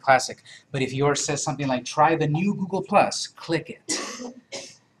click back to classic. But if yours says something like try the new Google+, click it.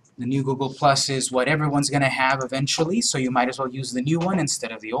 The new Google+ is what everyone's going to have eventually, so you might as well use the new one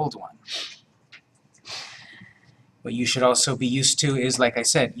instead of the old one. What you should also be used to is, like I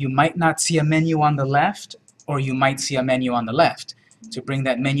said, you might not see a menu on the left, or you might see a menu on the left. To bring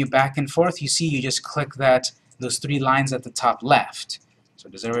that menu back and forth, you just click those 3 lines at the top left. So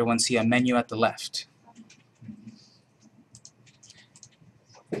does everyone see a menu at the left?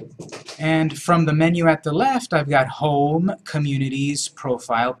 And from the menu at the left, I've got Home, Communities,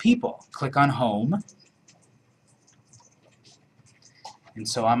 Profile, People. Click on Home. And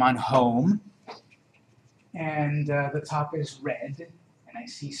so I'm on Home. And the top is red. And I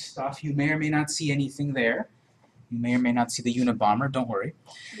see stuff. You may or may not see anything there. You may or may not see the Unabomber. Don't worry.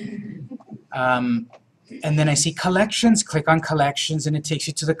 And then I see Collections. Click on Collections, and it takes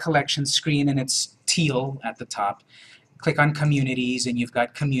you to the Collections screen, and it's teal at the top. Click on Communities, and you've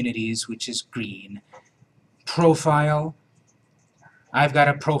got Communities, which is green. Profile. I've got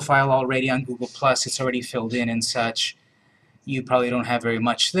a profile already on Google+. It's already filled in and such. You probably don't have very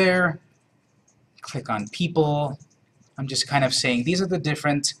much there. Click on People. I'm just kind of saying these are the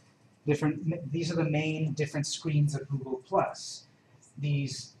these are the main different screens of Google+.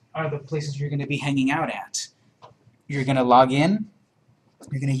 These are the places you're going to be hanging out at. You're going to log in.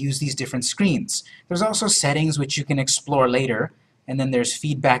 You're going to use these different screens. There's also settings which you can explore later, and then there's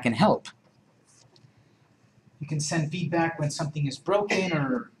feedback and help. You can send feedback when something is broken,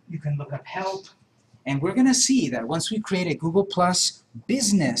 or you can look up help. And we're going to see that once we create a Google Plus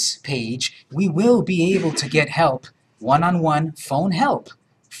business page, we will be able to get help, one-on-one phone help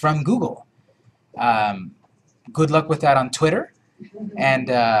from Google. Good luck with that on Twitter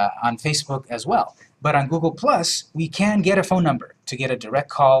and on Facebook as well. But on Google Plus, we can get a phone number to get a direct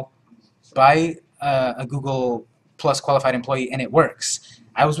call by a Google Plus qualified employee, and it works.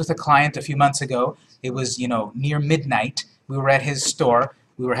 I was with a client a few months ago. It was, near midnight. We were at his store.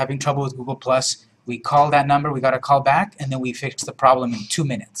 We were having trouble with Google Plus. We called that number, we got a call back, and then we fixed the problem in 2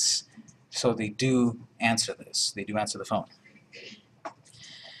 minutes. So they do answer this. They do answer the phone.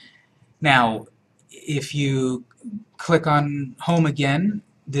 Now, if you click on Home again,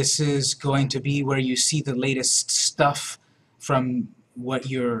 this is going to be where you see the latest stuff from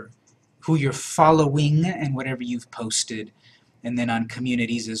who you're following and whatever you've posted, and then on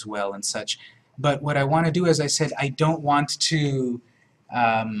communities as well and such. But what I want to do, as I said, I don't want to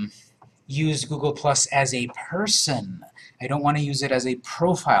use Google Plus as a person. I don't want to use it as a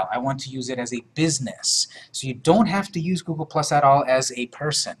profile. I want to use it as a business. So you don't have to use Google Plus at all as a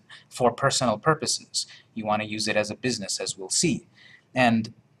person for personal purposes. You want to use it as a business, as we'll see.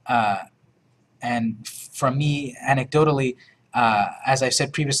 And from me, anecdotally, as I've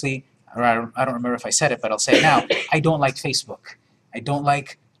said previously, or I don't remember if I said it, but I'll say it now, I don't like Facebook. I don't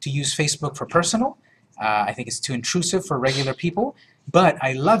like to use Facebook for personal. I think it's too intrusive for regular people. But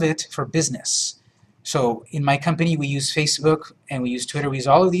I love it for business. So in my company, we use Facebook and we use Twitter. We use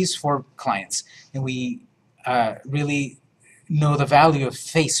all of these for clients. And we really know the value of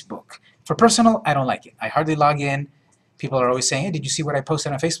Facebook. For personal, I don't like it. I hardly log in. People are always saying, hey, did you see what I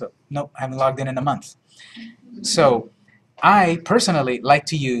posted on Facebook? Nope, I haven't logged in a month. So I personally like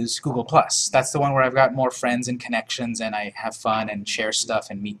to use Google+. That's the one where I've got more friends and connections, and I have fun and share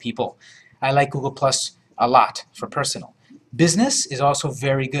stuff and meet people. I like Google+ a lot for personal. Business is also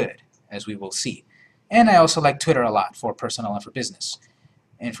very good, as we will see. And I also like Twitter a lot for personal and for business.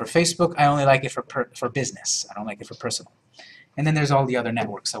 And for Facebook, I only like it for business. I don't like it for personal. And then there's all the other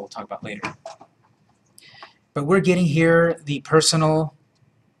networks that we'll talk about later. But we're getting here the personal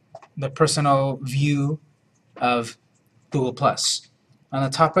view of Google+. On the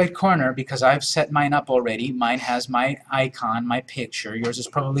top right corner, because I've set mine up already, mine has my icon, my picture. Yours is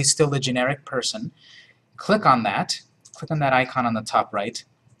probably still the generic person. Click on that. Click on that icon on the top right.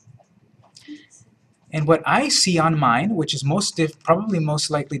 And what I see on mine, which is probably most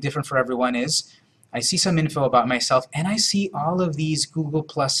likely different for everyone, is I see some info about myself, and I see all of these Google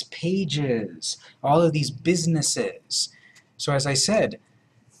Plus pages, all of these businesses. So as I said,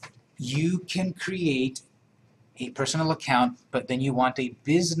 you can create a personal account, but then you want a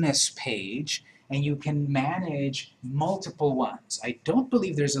business page, and you can manage multiple ones. I don't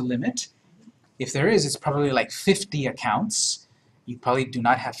believe there's a limit. If there is, it's probably like 50 accounts. You probably do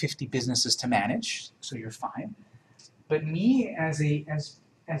not have 50 businesses to manage, so you're fine. But me, as a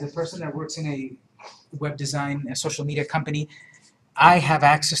person that works in a web design, a social media company, I have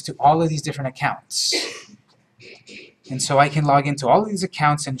access to all of these different accounts. And so I can log into all of these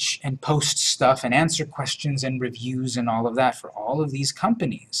accounts and post stuff and answer questions and reviews and all of that for all of these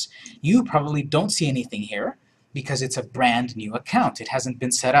companies. You probably don't see anything here because it's a brand new account. It hasn't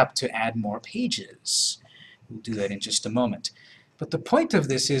been set up to add more pages. We'll do that in just a moment. But the point of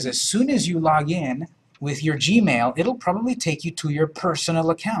this is, as soon as you log in with your Gmail, it'll probably take you to your personal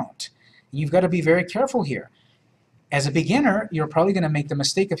account. You've got to be very careful here. As a beginner, you're probably going to make the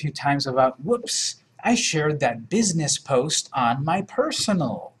mistake a few times about, whoops, I shared that business post on my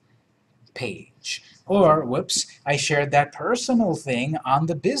personal page. Or, whoops, I shared that personal thing on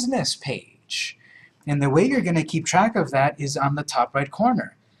the business page. And the way you're going to keep track of that is on the top right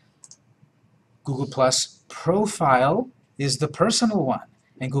corner. Google Plus profile is the personal one,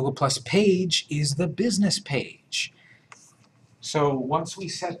 and Google Plus page is the business page. So once we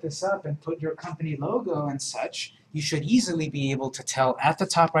set this up and put your company logo and such, you should easily be able to tell at the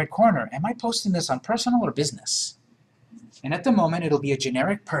top right corner, am I posting this on personal or business? And at the moment, it'll be a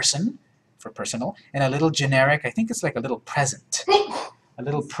generic person for personal, and a little generic, I think it's like a little present. A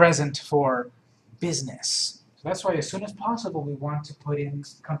little present for business. So that's why as soon as possible we want to put in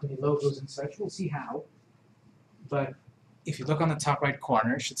company logos and such. We'll see how. But if you look on the top right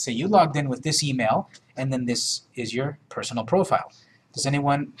corner, it should say you logged in with this email, and then this is your personal profile. Does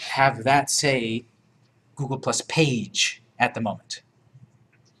anyone have that say Google Plus page at the moment?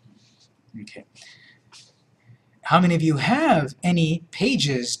 Okay. How many of you have any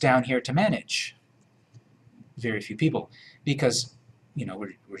pages down here to manage? Very few people, because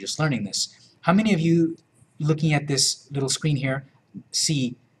we're just learning this. How many of you, looking at this little screen here,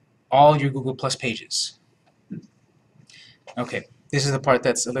 see all your Google Plus pages? Okay, this is the part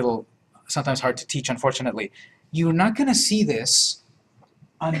that's a little sometimes hard to teach, unfortunately. You're not going to see this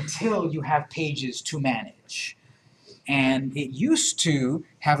until you have pages to manage. And it used to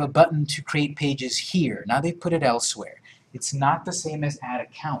have a button to create pages here. Now they put it elsewhere. It's not the same as add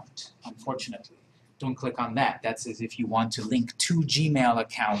account, unfortunately. Don't click on that. That's as if you want to link 2 Gmail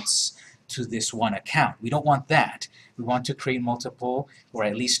accounts to this one account. We don't want that. We want to create multiple, or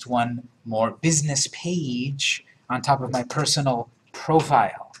at least one more business page on top of my personal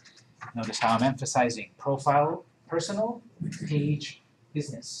profile. Notice how I'm emphasizing profile, personal, page,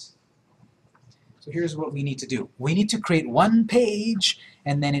 business. So here's what we need to do. We need to create one page,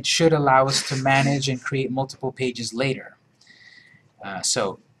 and then it should allow us to manage and create multiple pages later.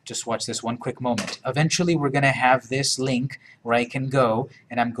 So just watch this one quick moment. Eventually we're going to have this link where I can go,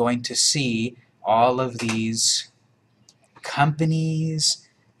 and I'm going to see all of these companies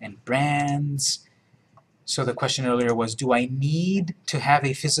and brands. So the question earlier was, do I need to have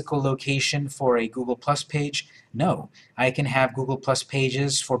a physical location for a Google Plus page? No. I can have Google Plus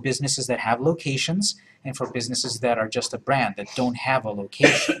pages for businesses that have locations and for businesses that are just a brand that don't have a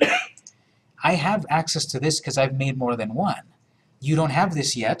location. I have access to this because I've made more than one. You don't have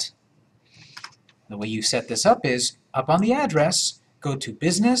this yet. The way you set this up is, up on the address, go to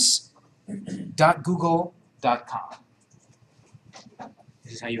business.google.com.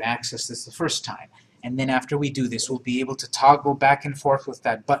 This is how you access this the first time. And then after we do this, we'll be able to toggle back and forth with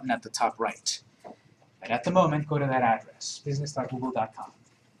that button at the top right. But at the moment, go to that address, business.google.com.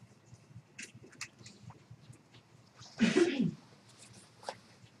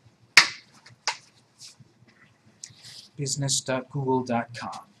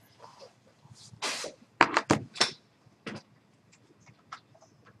 business.google.com.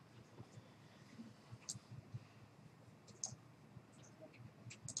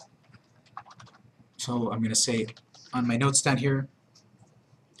 So I'm going to say on my notes down here,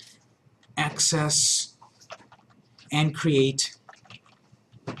 access and create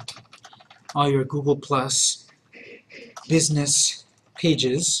all your Google Plus business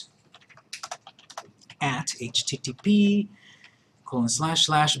pages at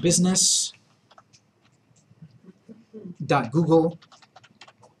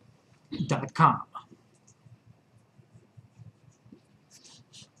http://business.google.com.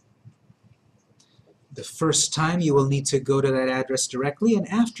 The first time you will need to go to that address directly, and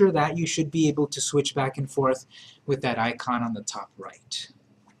after that you should be able to switch back and forth with that icon on the top right.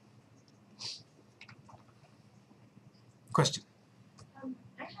 Question?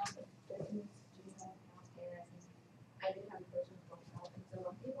 I have a business Gmail account there, and I do have a personal profile, and so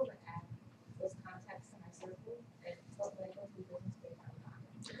I'm able to add those contacts to my circle, and so when I go to the business page, I'm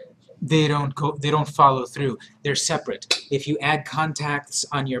not. They don't follow through. They're separate. If you add contacts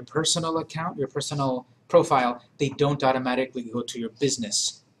on your personal account, your personal profile, they don't automatically go to your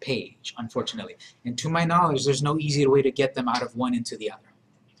business page, unfortunately. And to my knowledge, there's no easier way to get them out of one into the other.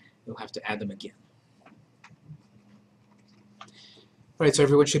 You'll have to add them again. All right, so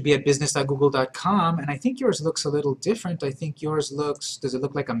everyone should be at business.google.com, and I think yours looks a little different. I think yours looks, does it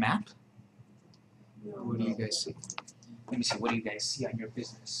look like a map? What do you guys see? Let me see, what do you guys see on your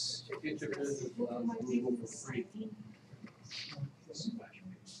business? Get your business on Google for free.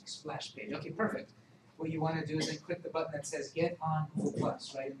 Splash page. Okay, perfect. What you want to do is then click the button that says Get on Google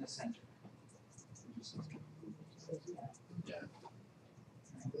Plus right in the center.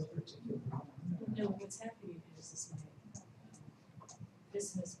 No, what's happening is this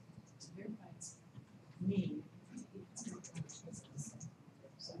business verifies me.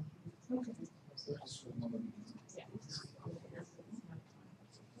 So, okay. Yeah.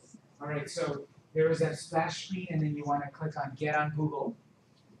 All right, so there is that splash screen, and then you want to click on Get on Google.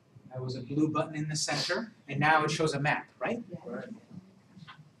 That was a blue button in the center, and now it shows a map, right? Right.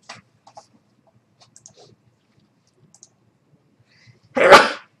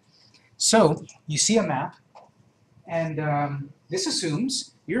 So you see a map, and this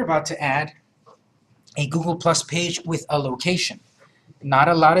assumes you're about to add a Google Plus page with a location. Not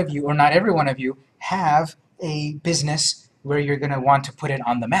a lot of you, or not every one of you, have a business where you're going to want to put it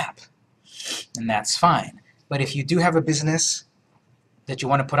on the map, and that's fine. But if you do have a business that you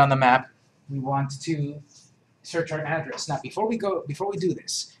want to put on the map, we want to search our address. Now, before we do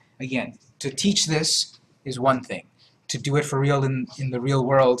this, again, to teach this is one thing. To do it for real in the real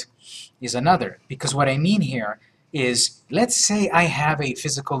world is another. Because what I mean here is, let's say I have a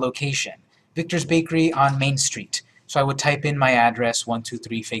physical location, Victor's Bakery on Main Street. So I would type in my address,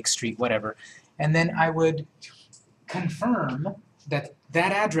 123 Fake Street, whatever, and then I would confirm that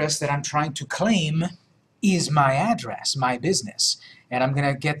that address that I'm trying to claim is my address, my business. And I'm going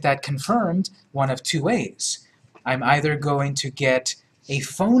to get that confirmed one of two ways. I'm either going to get a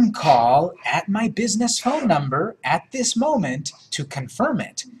phone call at my business phone number at this moment to confirm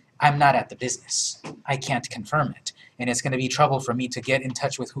it. I'm not at the business. I can't confirm it. And it's going to be trouble for me to get in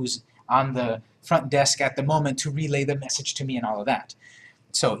touch with who's on the front desk at the moment to relay the message to me and all of that.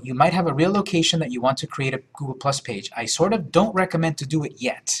 So you might have a real location that you want to create a Google Plus page. I sort of don't recommend to do it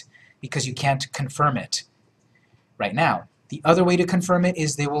yet because you can't confirm it right now. The other way to confirm it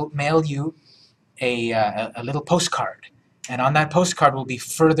is they will mail you a little postcard. And on that postcard will be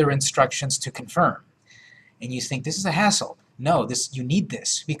further instructions to confirm. And you think, this is a hassle. No, you need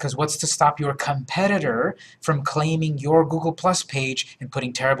this, because what's to stop your competitor from claiming your Google Plus page and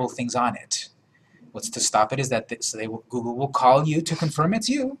putting terrible things on it? What's to stop it is that Google will call you to confirm it's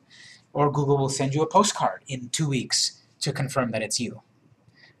you, or Google will send you a postcard in 2 weeks to confirm that it's you.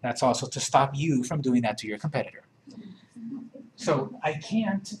 That's also to stop you from doing that to your competitor. So I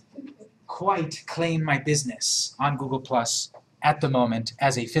can't quite claim my business on Google Plus at the moment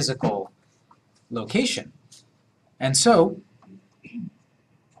as a physical location. And so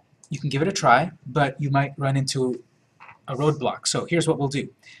you can give it a try, but you might run into a roadblock. So here's what we'll do.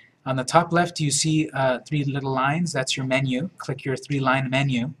 On the top left, you see 3 little lines. That's your menu. Click your 3-line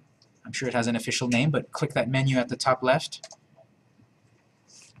menu. I'm sure it has an official name, but click that menu at the top left.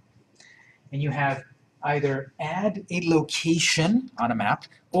 And you have either add a location on a map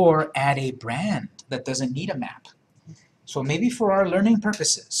or add a brand that doesn't need a map. So maybe for our learning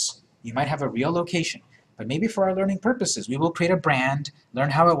purposes, you might have a real location, but maybe for our learning purposes, we will create a brand, learn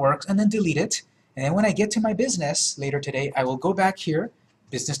how it works, and then delete it. And then when I get to my business later today, I will go back here,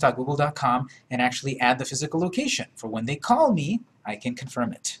 business.google.com, and actually add the physical location. For when they call me, I can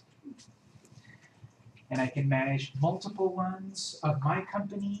confirm it. And I can manage multiple ones of my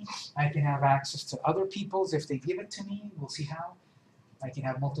company. I can have access to other people's if they give it to me. We'll see how. I can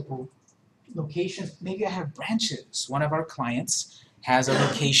have multiple locations. Maybe I have branches. One of our clients has a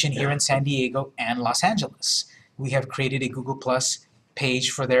location here in San Diego and Los Angeles. We have created a Google Plus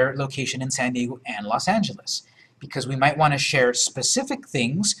page for their location in San Diego and Los Angeles, because we might want to share specific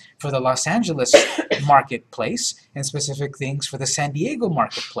things for the Los Angeles marketplace and specific things for the San Diego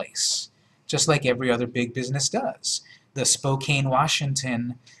marketplace, just like every other big business does. The Spokane,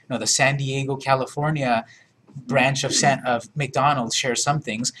 Washington, no, the San Diego, California branch of McDonald's shares some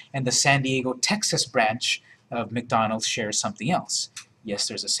things, and the San Diego, Texas branch of McDonald's shares something else. Yes,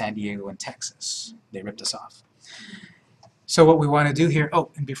 there's a San Diego in Texas. They ripped us off. So what we want to do here,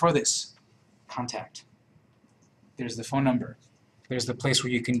 oh, and before this, contact. There's the phone number. There's the place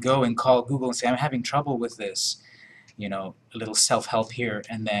where you can go and call Google and say, I'm having trouble with this. You know, a little self-help here,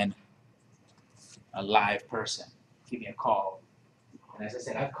 and then a live person. Give me a call. And as I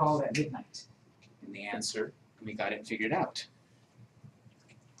said, I've called at midnight. And they answer, and we got it figured out.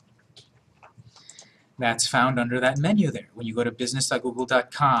 That's found under that menu there. When you go to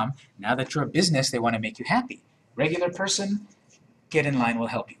business.google.com, now that you're a business, they want to make you happy. Regular person, get in line, will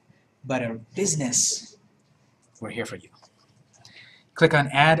help you. But a business, we're here for you. Click on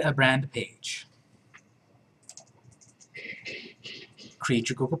Add a Brand Page. Create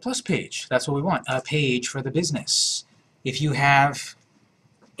your Google Plus page. That's what we want, a page for the business. If you have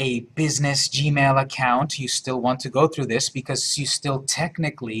a business Gmail account, you still want to go through this because you still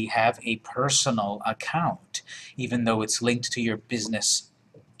technically have a personal account, even though it's linked to your business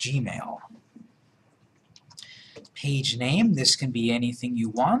Gmail. Page name, this can be anything you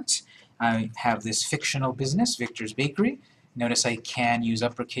want. I have this fictional business, Victor's Bakery. Notice I can use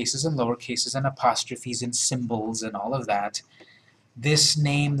uppercases and lowercases and apostrophes and symbols and all of that. This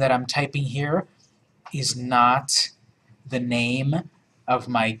name that I'm typing here is not the name of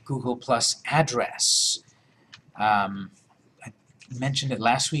my Google Plus address. I mentioned it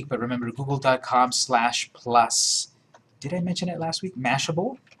last week, but remember google.com/plus. Did I mention it last week?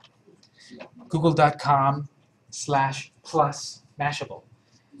 Mashable? google.com/plus Mashable.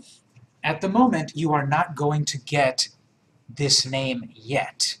 At the moment, you are not going to get this name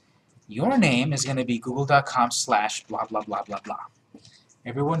yet. Your name is going to be google.com/blah, blah, blah, blah, blah.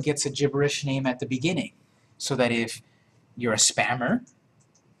 Everyone gets a gibberish name at the beginning, so that if you're a spammer,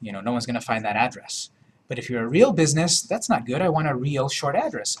 you know, no one's going to find that address. But if you're a real business, that's not good. I want a real short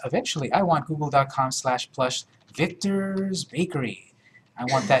address. Eventually, I want google.com/plus Victor's Bakery. I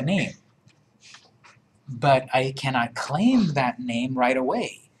want that name. But I cannot claim that name right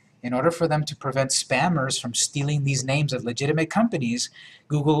away. In order for them to prevent spammers from stealing these names of legitimate companies,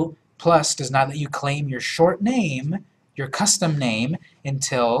 Google Plus does not let you claim your short name, your custom name,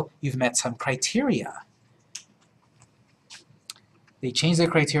 until you've met some criteria. They change the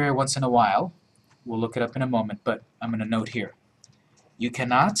criteria once in a while. We'll look it up in a moment, but I'm going to note here. You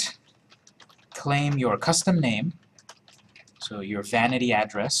cannot claim your custom name, so your vanity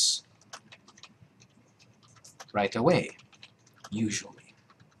address, right away, usually.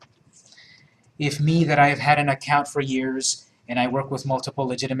 If me, that I've had an account for years and I work with multiple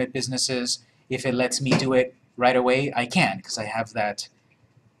legitimate businesses, if it lets me do it right away, I can, because I have that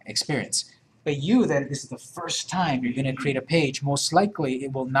experience. But you, that this is the first time you're going to create a page, most likely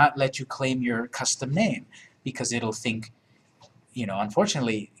it will not let you claim your custom name, because it'll think, you know,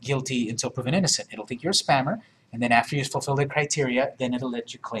 unfortunately, guilty until proven innocent. It'll think you're a spammer, and then after you fulfill the criteria, then it'll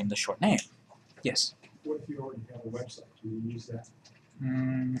let you claim the short name. Yes? What if you already have a website? Do you use that?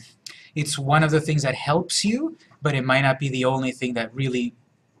 It's one of the things that helps you, but it might not be the only thing that really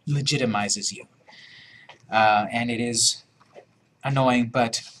legitimizes you. And it is annoying,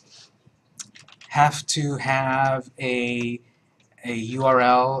 but have to have a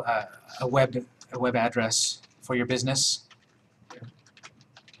URL, a web address for your business.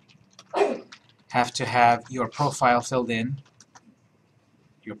 Have to have your profile filled in,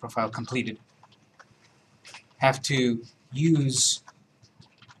 your profile completed. Have to use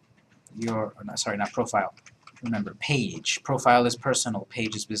your, no, sorry, not profile. Remember, page. Profile is personal,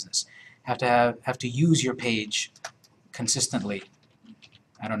 page is business. Have to use your page consistently.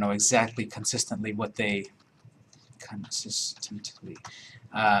 I don't know exactly consistently what they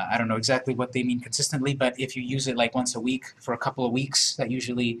I don't know exactly what they mean consistently, but if you use it like once a week for a couple of weeks, that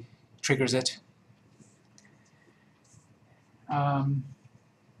usually triggers it. I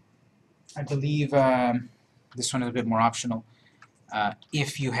believe this one is a bit more optional.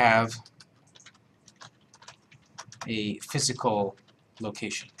 If you have a physical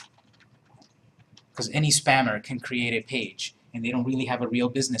location, because any spammer can create a page and they don't really have a real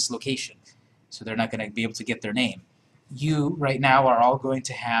business location, so they're not going to be able to get their name. You right now are all going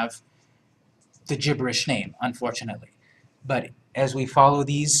to have the gibberish name, unfortunately, but as we follow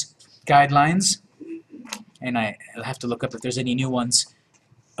these guidelines, and I'll have to look up if there's any new ones,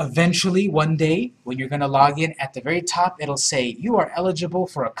 eventually one day when you're going to log in, at the very top it'll say you are eligible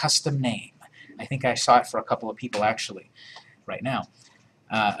for a custom name. I think I saw it for a couple of people actually right now.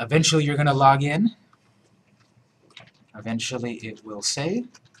 Eventually you're going to log in. Eventually it will say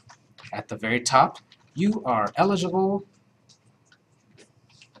at the very top, you are eligible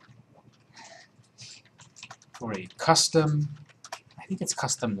for a custom, I think it's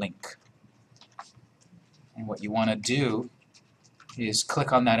custom link. And what you want to do is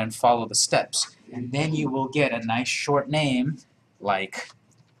click on that and follow the steps. And then you will get a nice short name like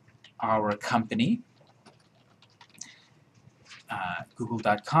our company,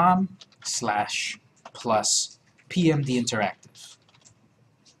 google.com/+PMD Interactive.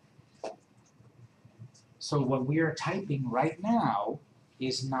 So what we are typing right now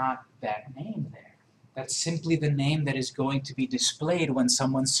is not that name there. That's simply the name that is going to be displayed when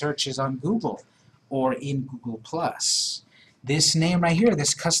someone searches on Google or in Google+. This name right here,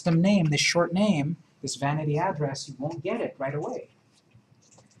 this custom name, this short name, this vanity address, you won't get it right away.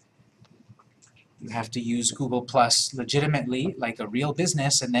 You have to use Google+ legitimately, like a real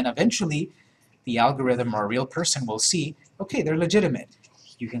business, and then eventually the algorithm or a real person will see, okay, they're legitimate.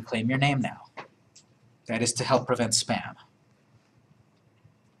 You can claim your name now. That is to help prevent spam.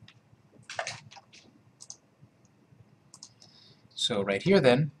 So right here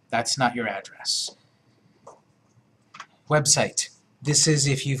then, that's not your address. Website. This is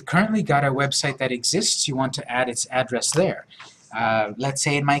if you've currently got a website that exists, you want to add its address there. Let's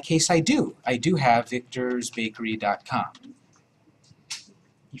say in my case I do have victorsbakery.com.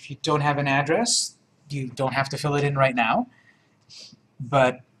 If you don't have an address, you don't have to fill it in right now,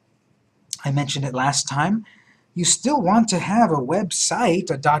 but I mentioned it last time, you still want to have a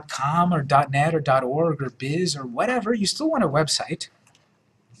website, a .com or .net or .org or .biz or whatever. You still want a website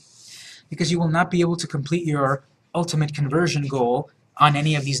because you will not be able to complete your ultimate conversion goal on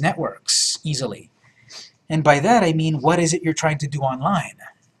any of these networks easily. And by that I mean, what is it you're trying to do online?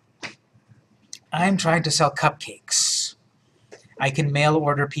 I'm trying to sell cupcakes. I can mail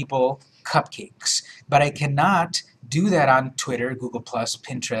order people cupcakes, but I cannot do that on Twitter, Google+,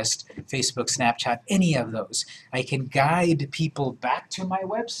 Pinterest, Facebook, Snapchat, any of those. I can guide people back to my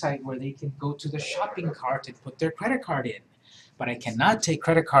website where they can go to the shopping cart and put their credit card in. But I cannot take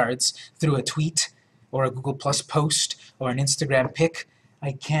credit cards through a tweet or a Google+ post or an Instagram pic.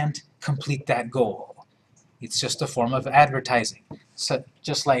 I can't complete that goal. It's just a form of advertising. So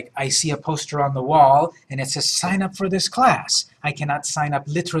just like I see a poster on the wall and it says sign up for this class, I cannot sign up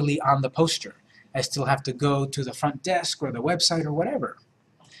literally on the poster. I still have to go to the front desk or the website or whatever.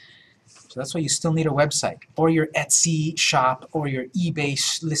 So that's why you still need a website, or your Etsy shop, or your eBay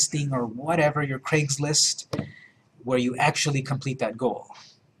listing, or whatever, your Craigslist, where you actually complete that goal.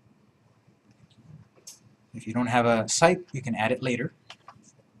 If you don't have a site, you can add it later.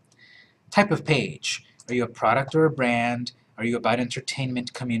 Type of page. Are you a product or a brand? Are you about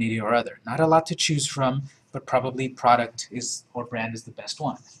entertainment, community, or other? Not a lot to choose from, but probably product is or brand is the best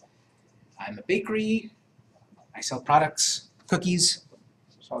one. I'm a bakery. I sell products, cookies,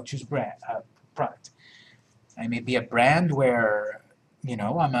 so I'll choose brand, product. I may be a brand where, you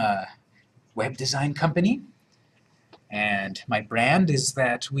know, I'm a web design company, and my brand is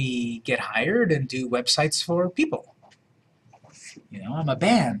that we get hired and do websites for people. You know, I'm a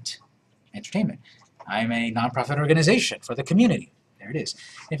band, entertainment. I'm a nonprofit organization for the community. There it is.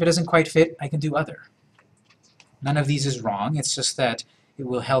 If it doesn't quite fit, I can do other. None of these is wrong, it's just that it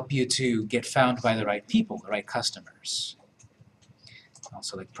will help you to get found by the right people, the right customers. I'll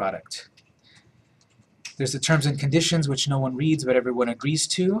select product. There's the terms and conditions, which no one reads, but everyone agrees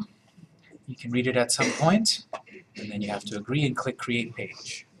to. You can read it at some point, and then you have to agree and click Create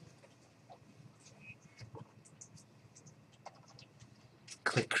Page.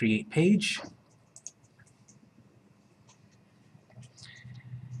 Click Create Page.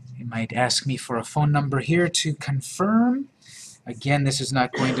 It might ask me for a phone number here to confirm. Again, this is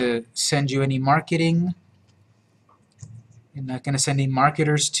not going to send you any marketing. I'm not going to send any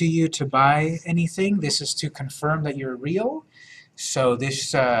marketers to you to buy anything. This is to confirm that you're real. So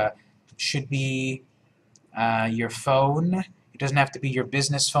this should be your phone. It doesn't have to be your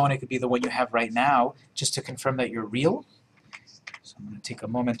business phone. It could be the one you have right now, just to confirm that you're real. So I'm going to take a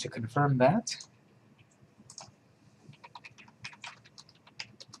moment to confirm that.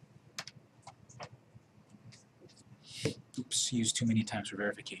 Oops, used too many times for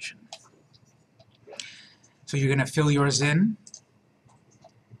verification. So you're going to fill yours in,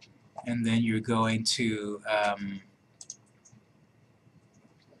 and then you're going to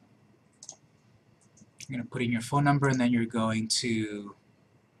put in your phone number, and then you're going to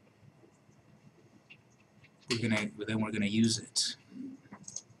we're going to use it.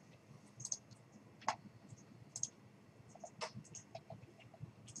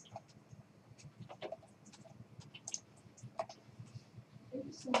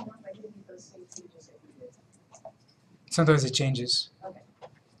 Sometimes it changes.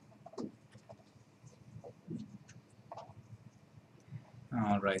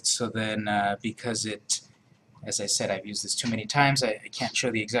 All right, so then because it, as I said, I've used this too many times, I can't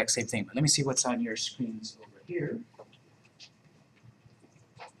show the exact same thing. But let me see what's on your screens over here.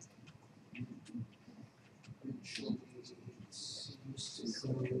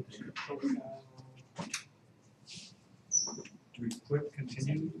 Do we click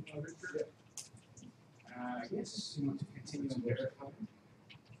continue, Victor? Yes, you want to continue and verify.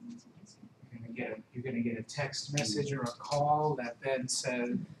 You're going to get a text message or a call that then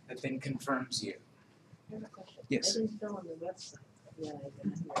confirms you. I have a question. Yes. I didn't fill on the website. Yeah, I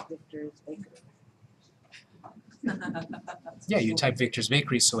got here, Victor's Bakery. Yeah, you type Victor's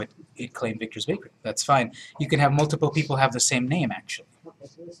Bakery, so it claimed Victor's Bakery. That's fine. You can have multiple people have the same name, actually. Okay,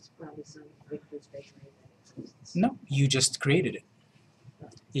 so this is probably some Victor's Bakery that exists. No, you just created it.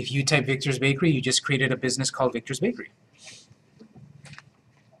 If you type Victor's Bakery, you just created a business called Victor's Bakery.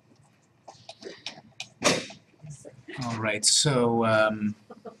 All right, so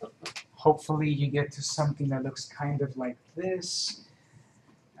hopefully you get to something that looks kind of like this.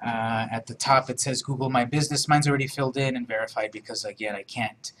 At the top it says Google My Business. Mine's already filled in and verified because, again, I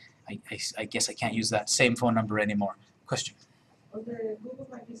guess I can't use that same phone number anymore. Question? On the Google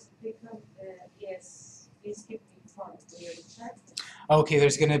My Business, they come, yes, please keep me informed. We already checked. Okay,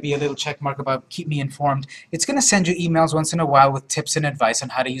 there's going to be a little check mark about keep me informed. It's going to send you emails once in a while with tips and advice on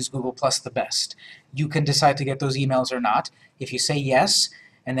how to use Google Plus the best. You can decide to get those emails or not. If you say yes,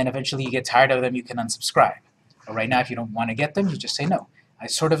 and then eventually you get tired of them, you can unsubscribe. But right now, if you don't want to get them, you just say no. I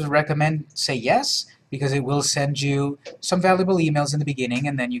sort of recommend say yes, because it will send you some valuable emails in the beginning,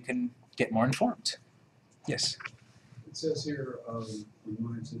 and then you can get more informed. Yes? It says here,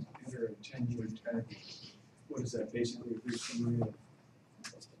 mine says enter a 10-year tag. What is that, basically a brief summary of?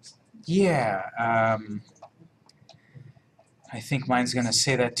 Yeah, I think mine's going to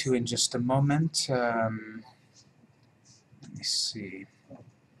say that too in just a moment. Let me see.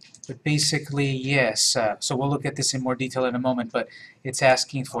 But basically, yes, so we'll look at this in more detail in a moment, but it's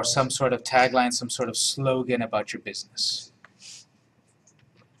asking for some sort of tagline, some sort of slogan about your business.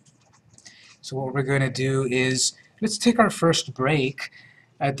 So what we're going to do is, let's take our first break.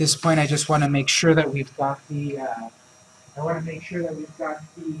 At this point, I just want to make sure that we've got the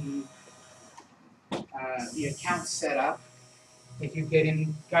the account set up. If you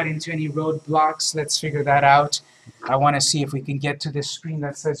got into any roadblocks, let's figure that out. I want to see if we can get to this screen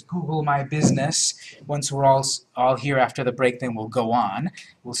that says Google My Business. Once we're all here after the break, then we'll go on.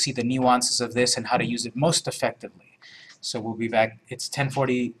 We'll see the nuances of this and how to use it most effectively. So we'll be back. It's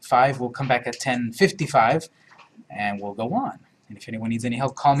 10:45. We'll come back at 10:55, and we'll go on. And if anyone needs any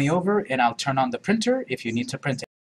help, call me over, and I'll turn on the printer if you need to print it.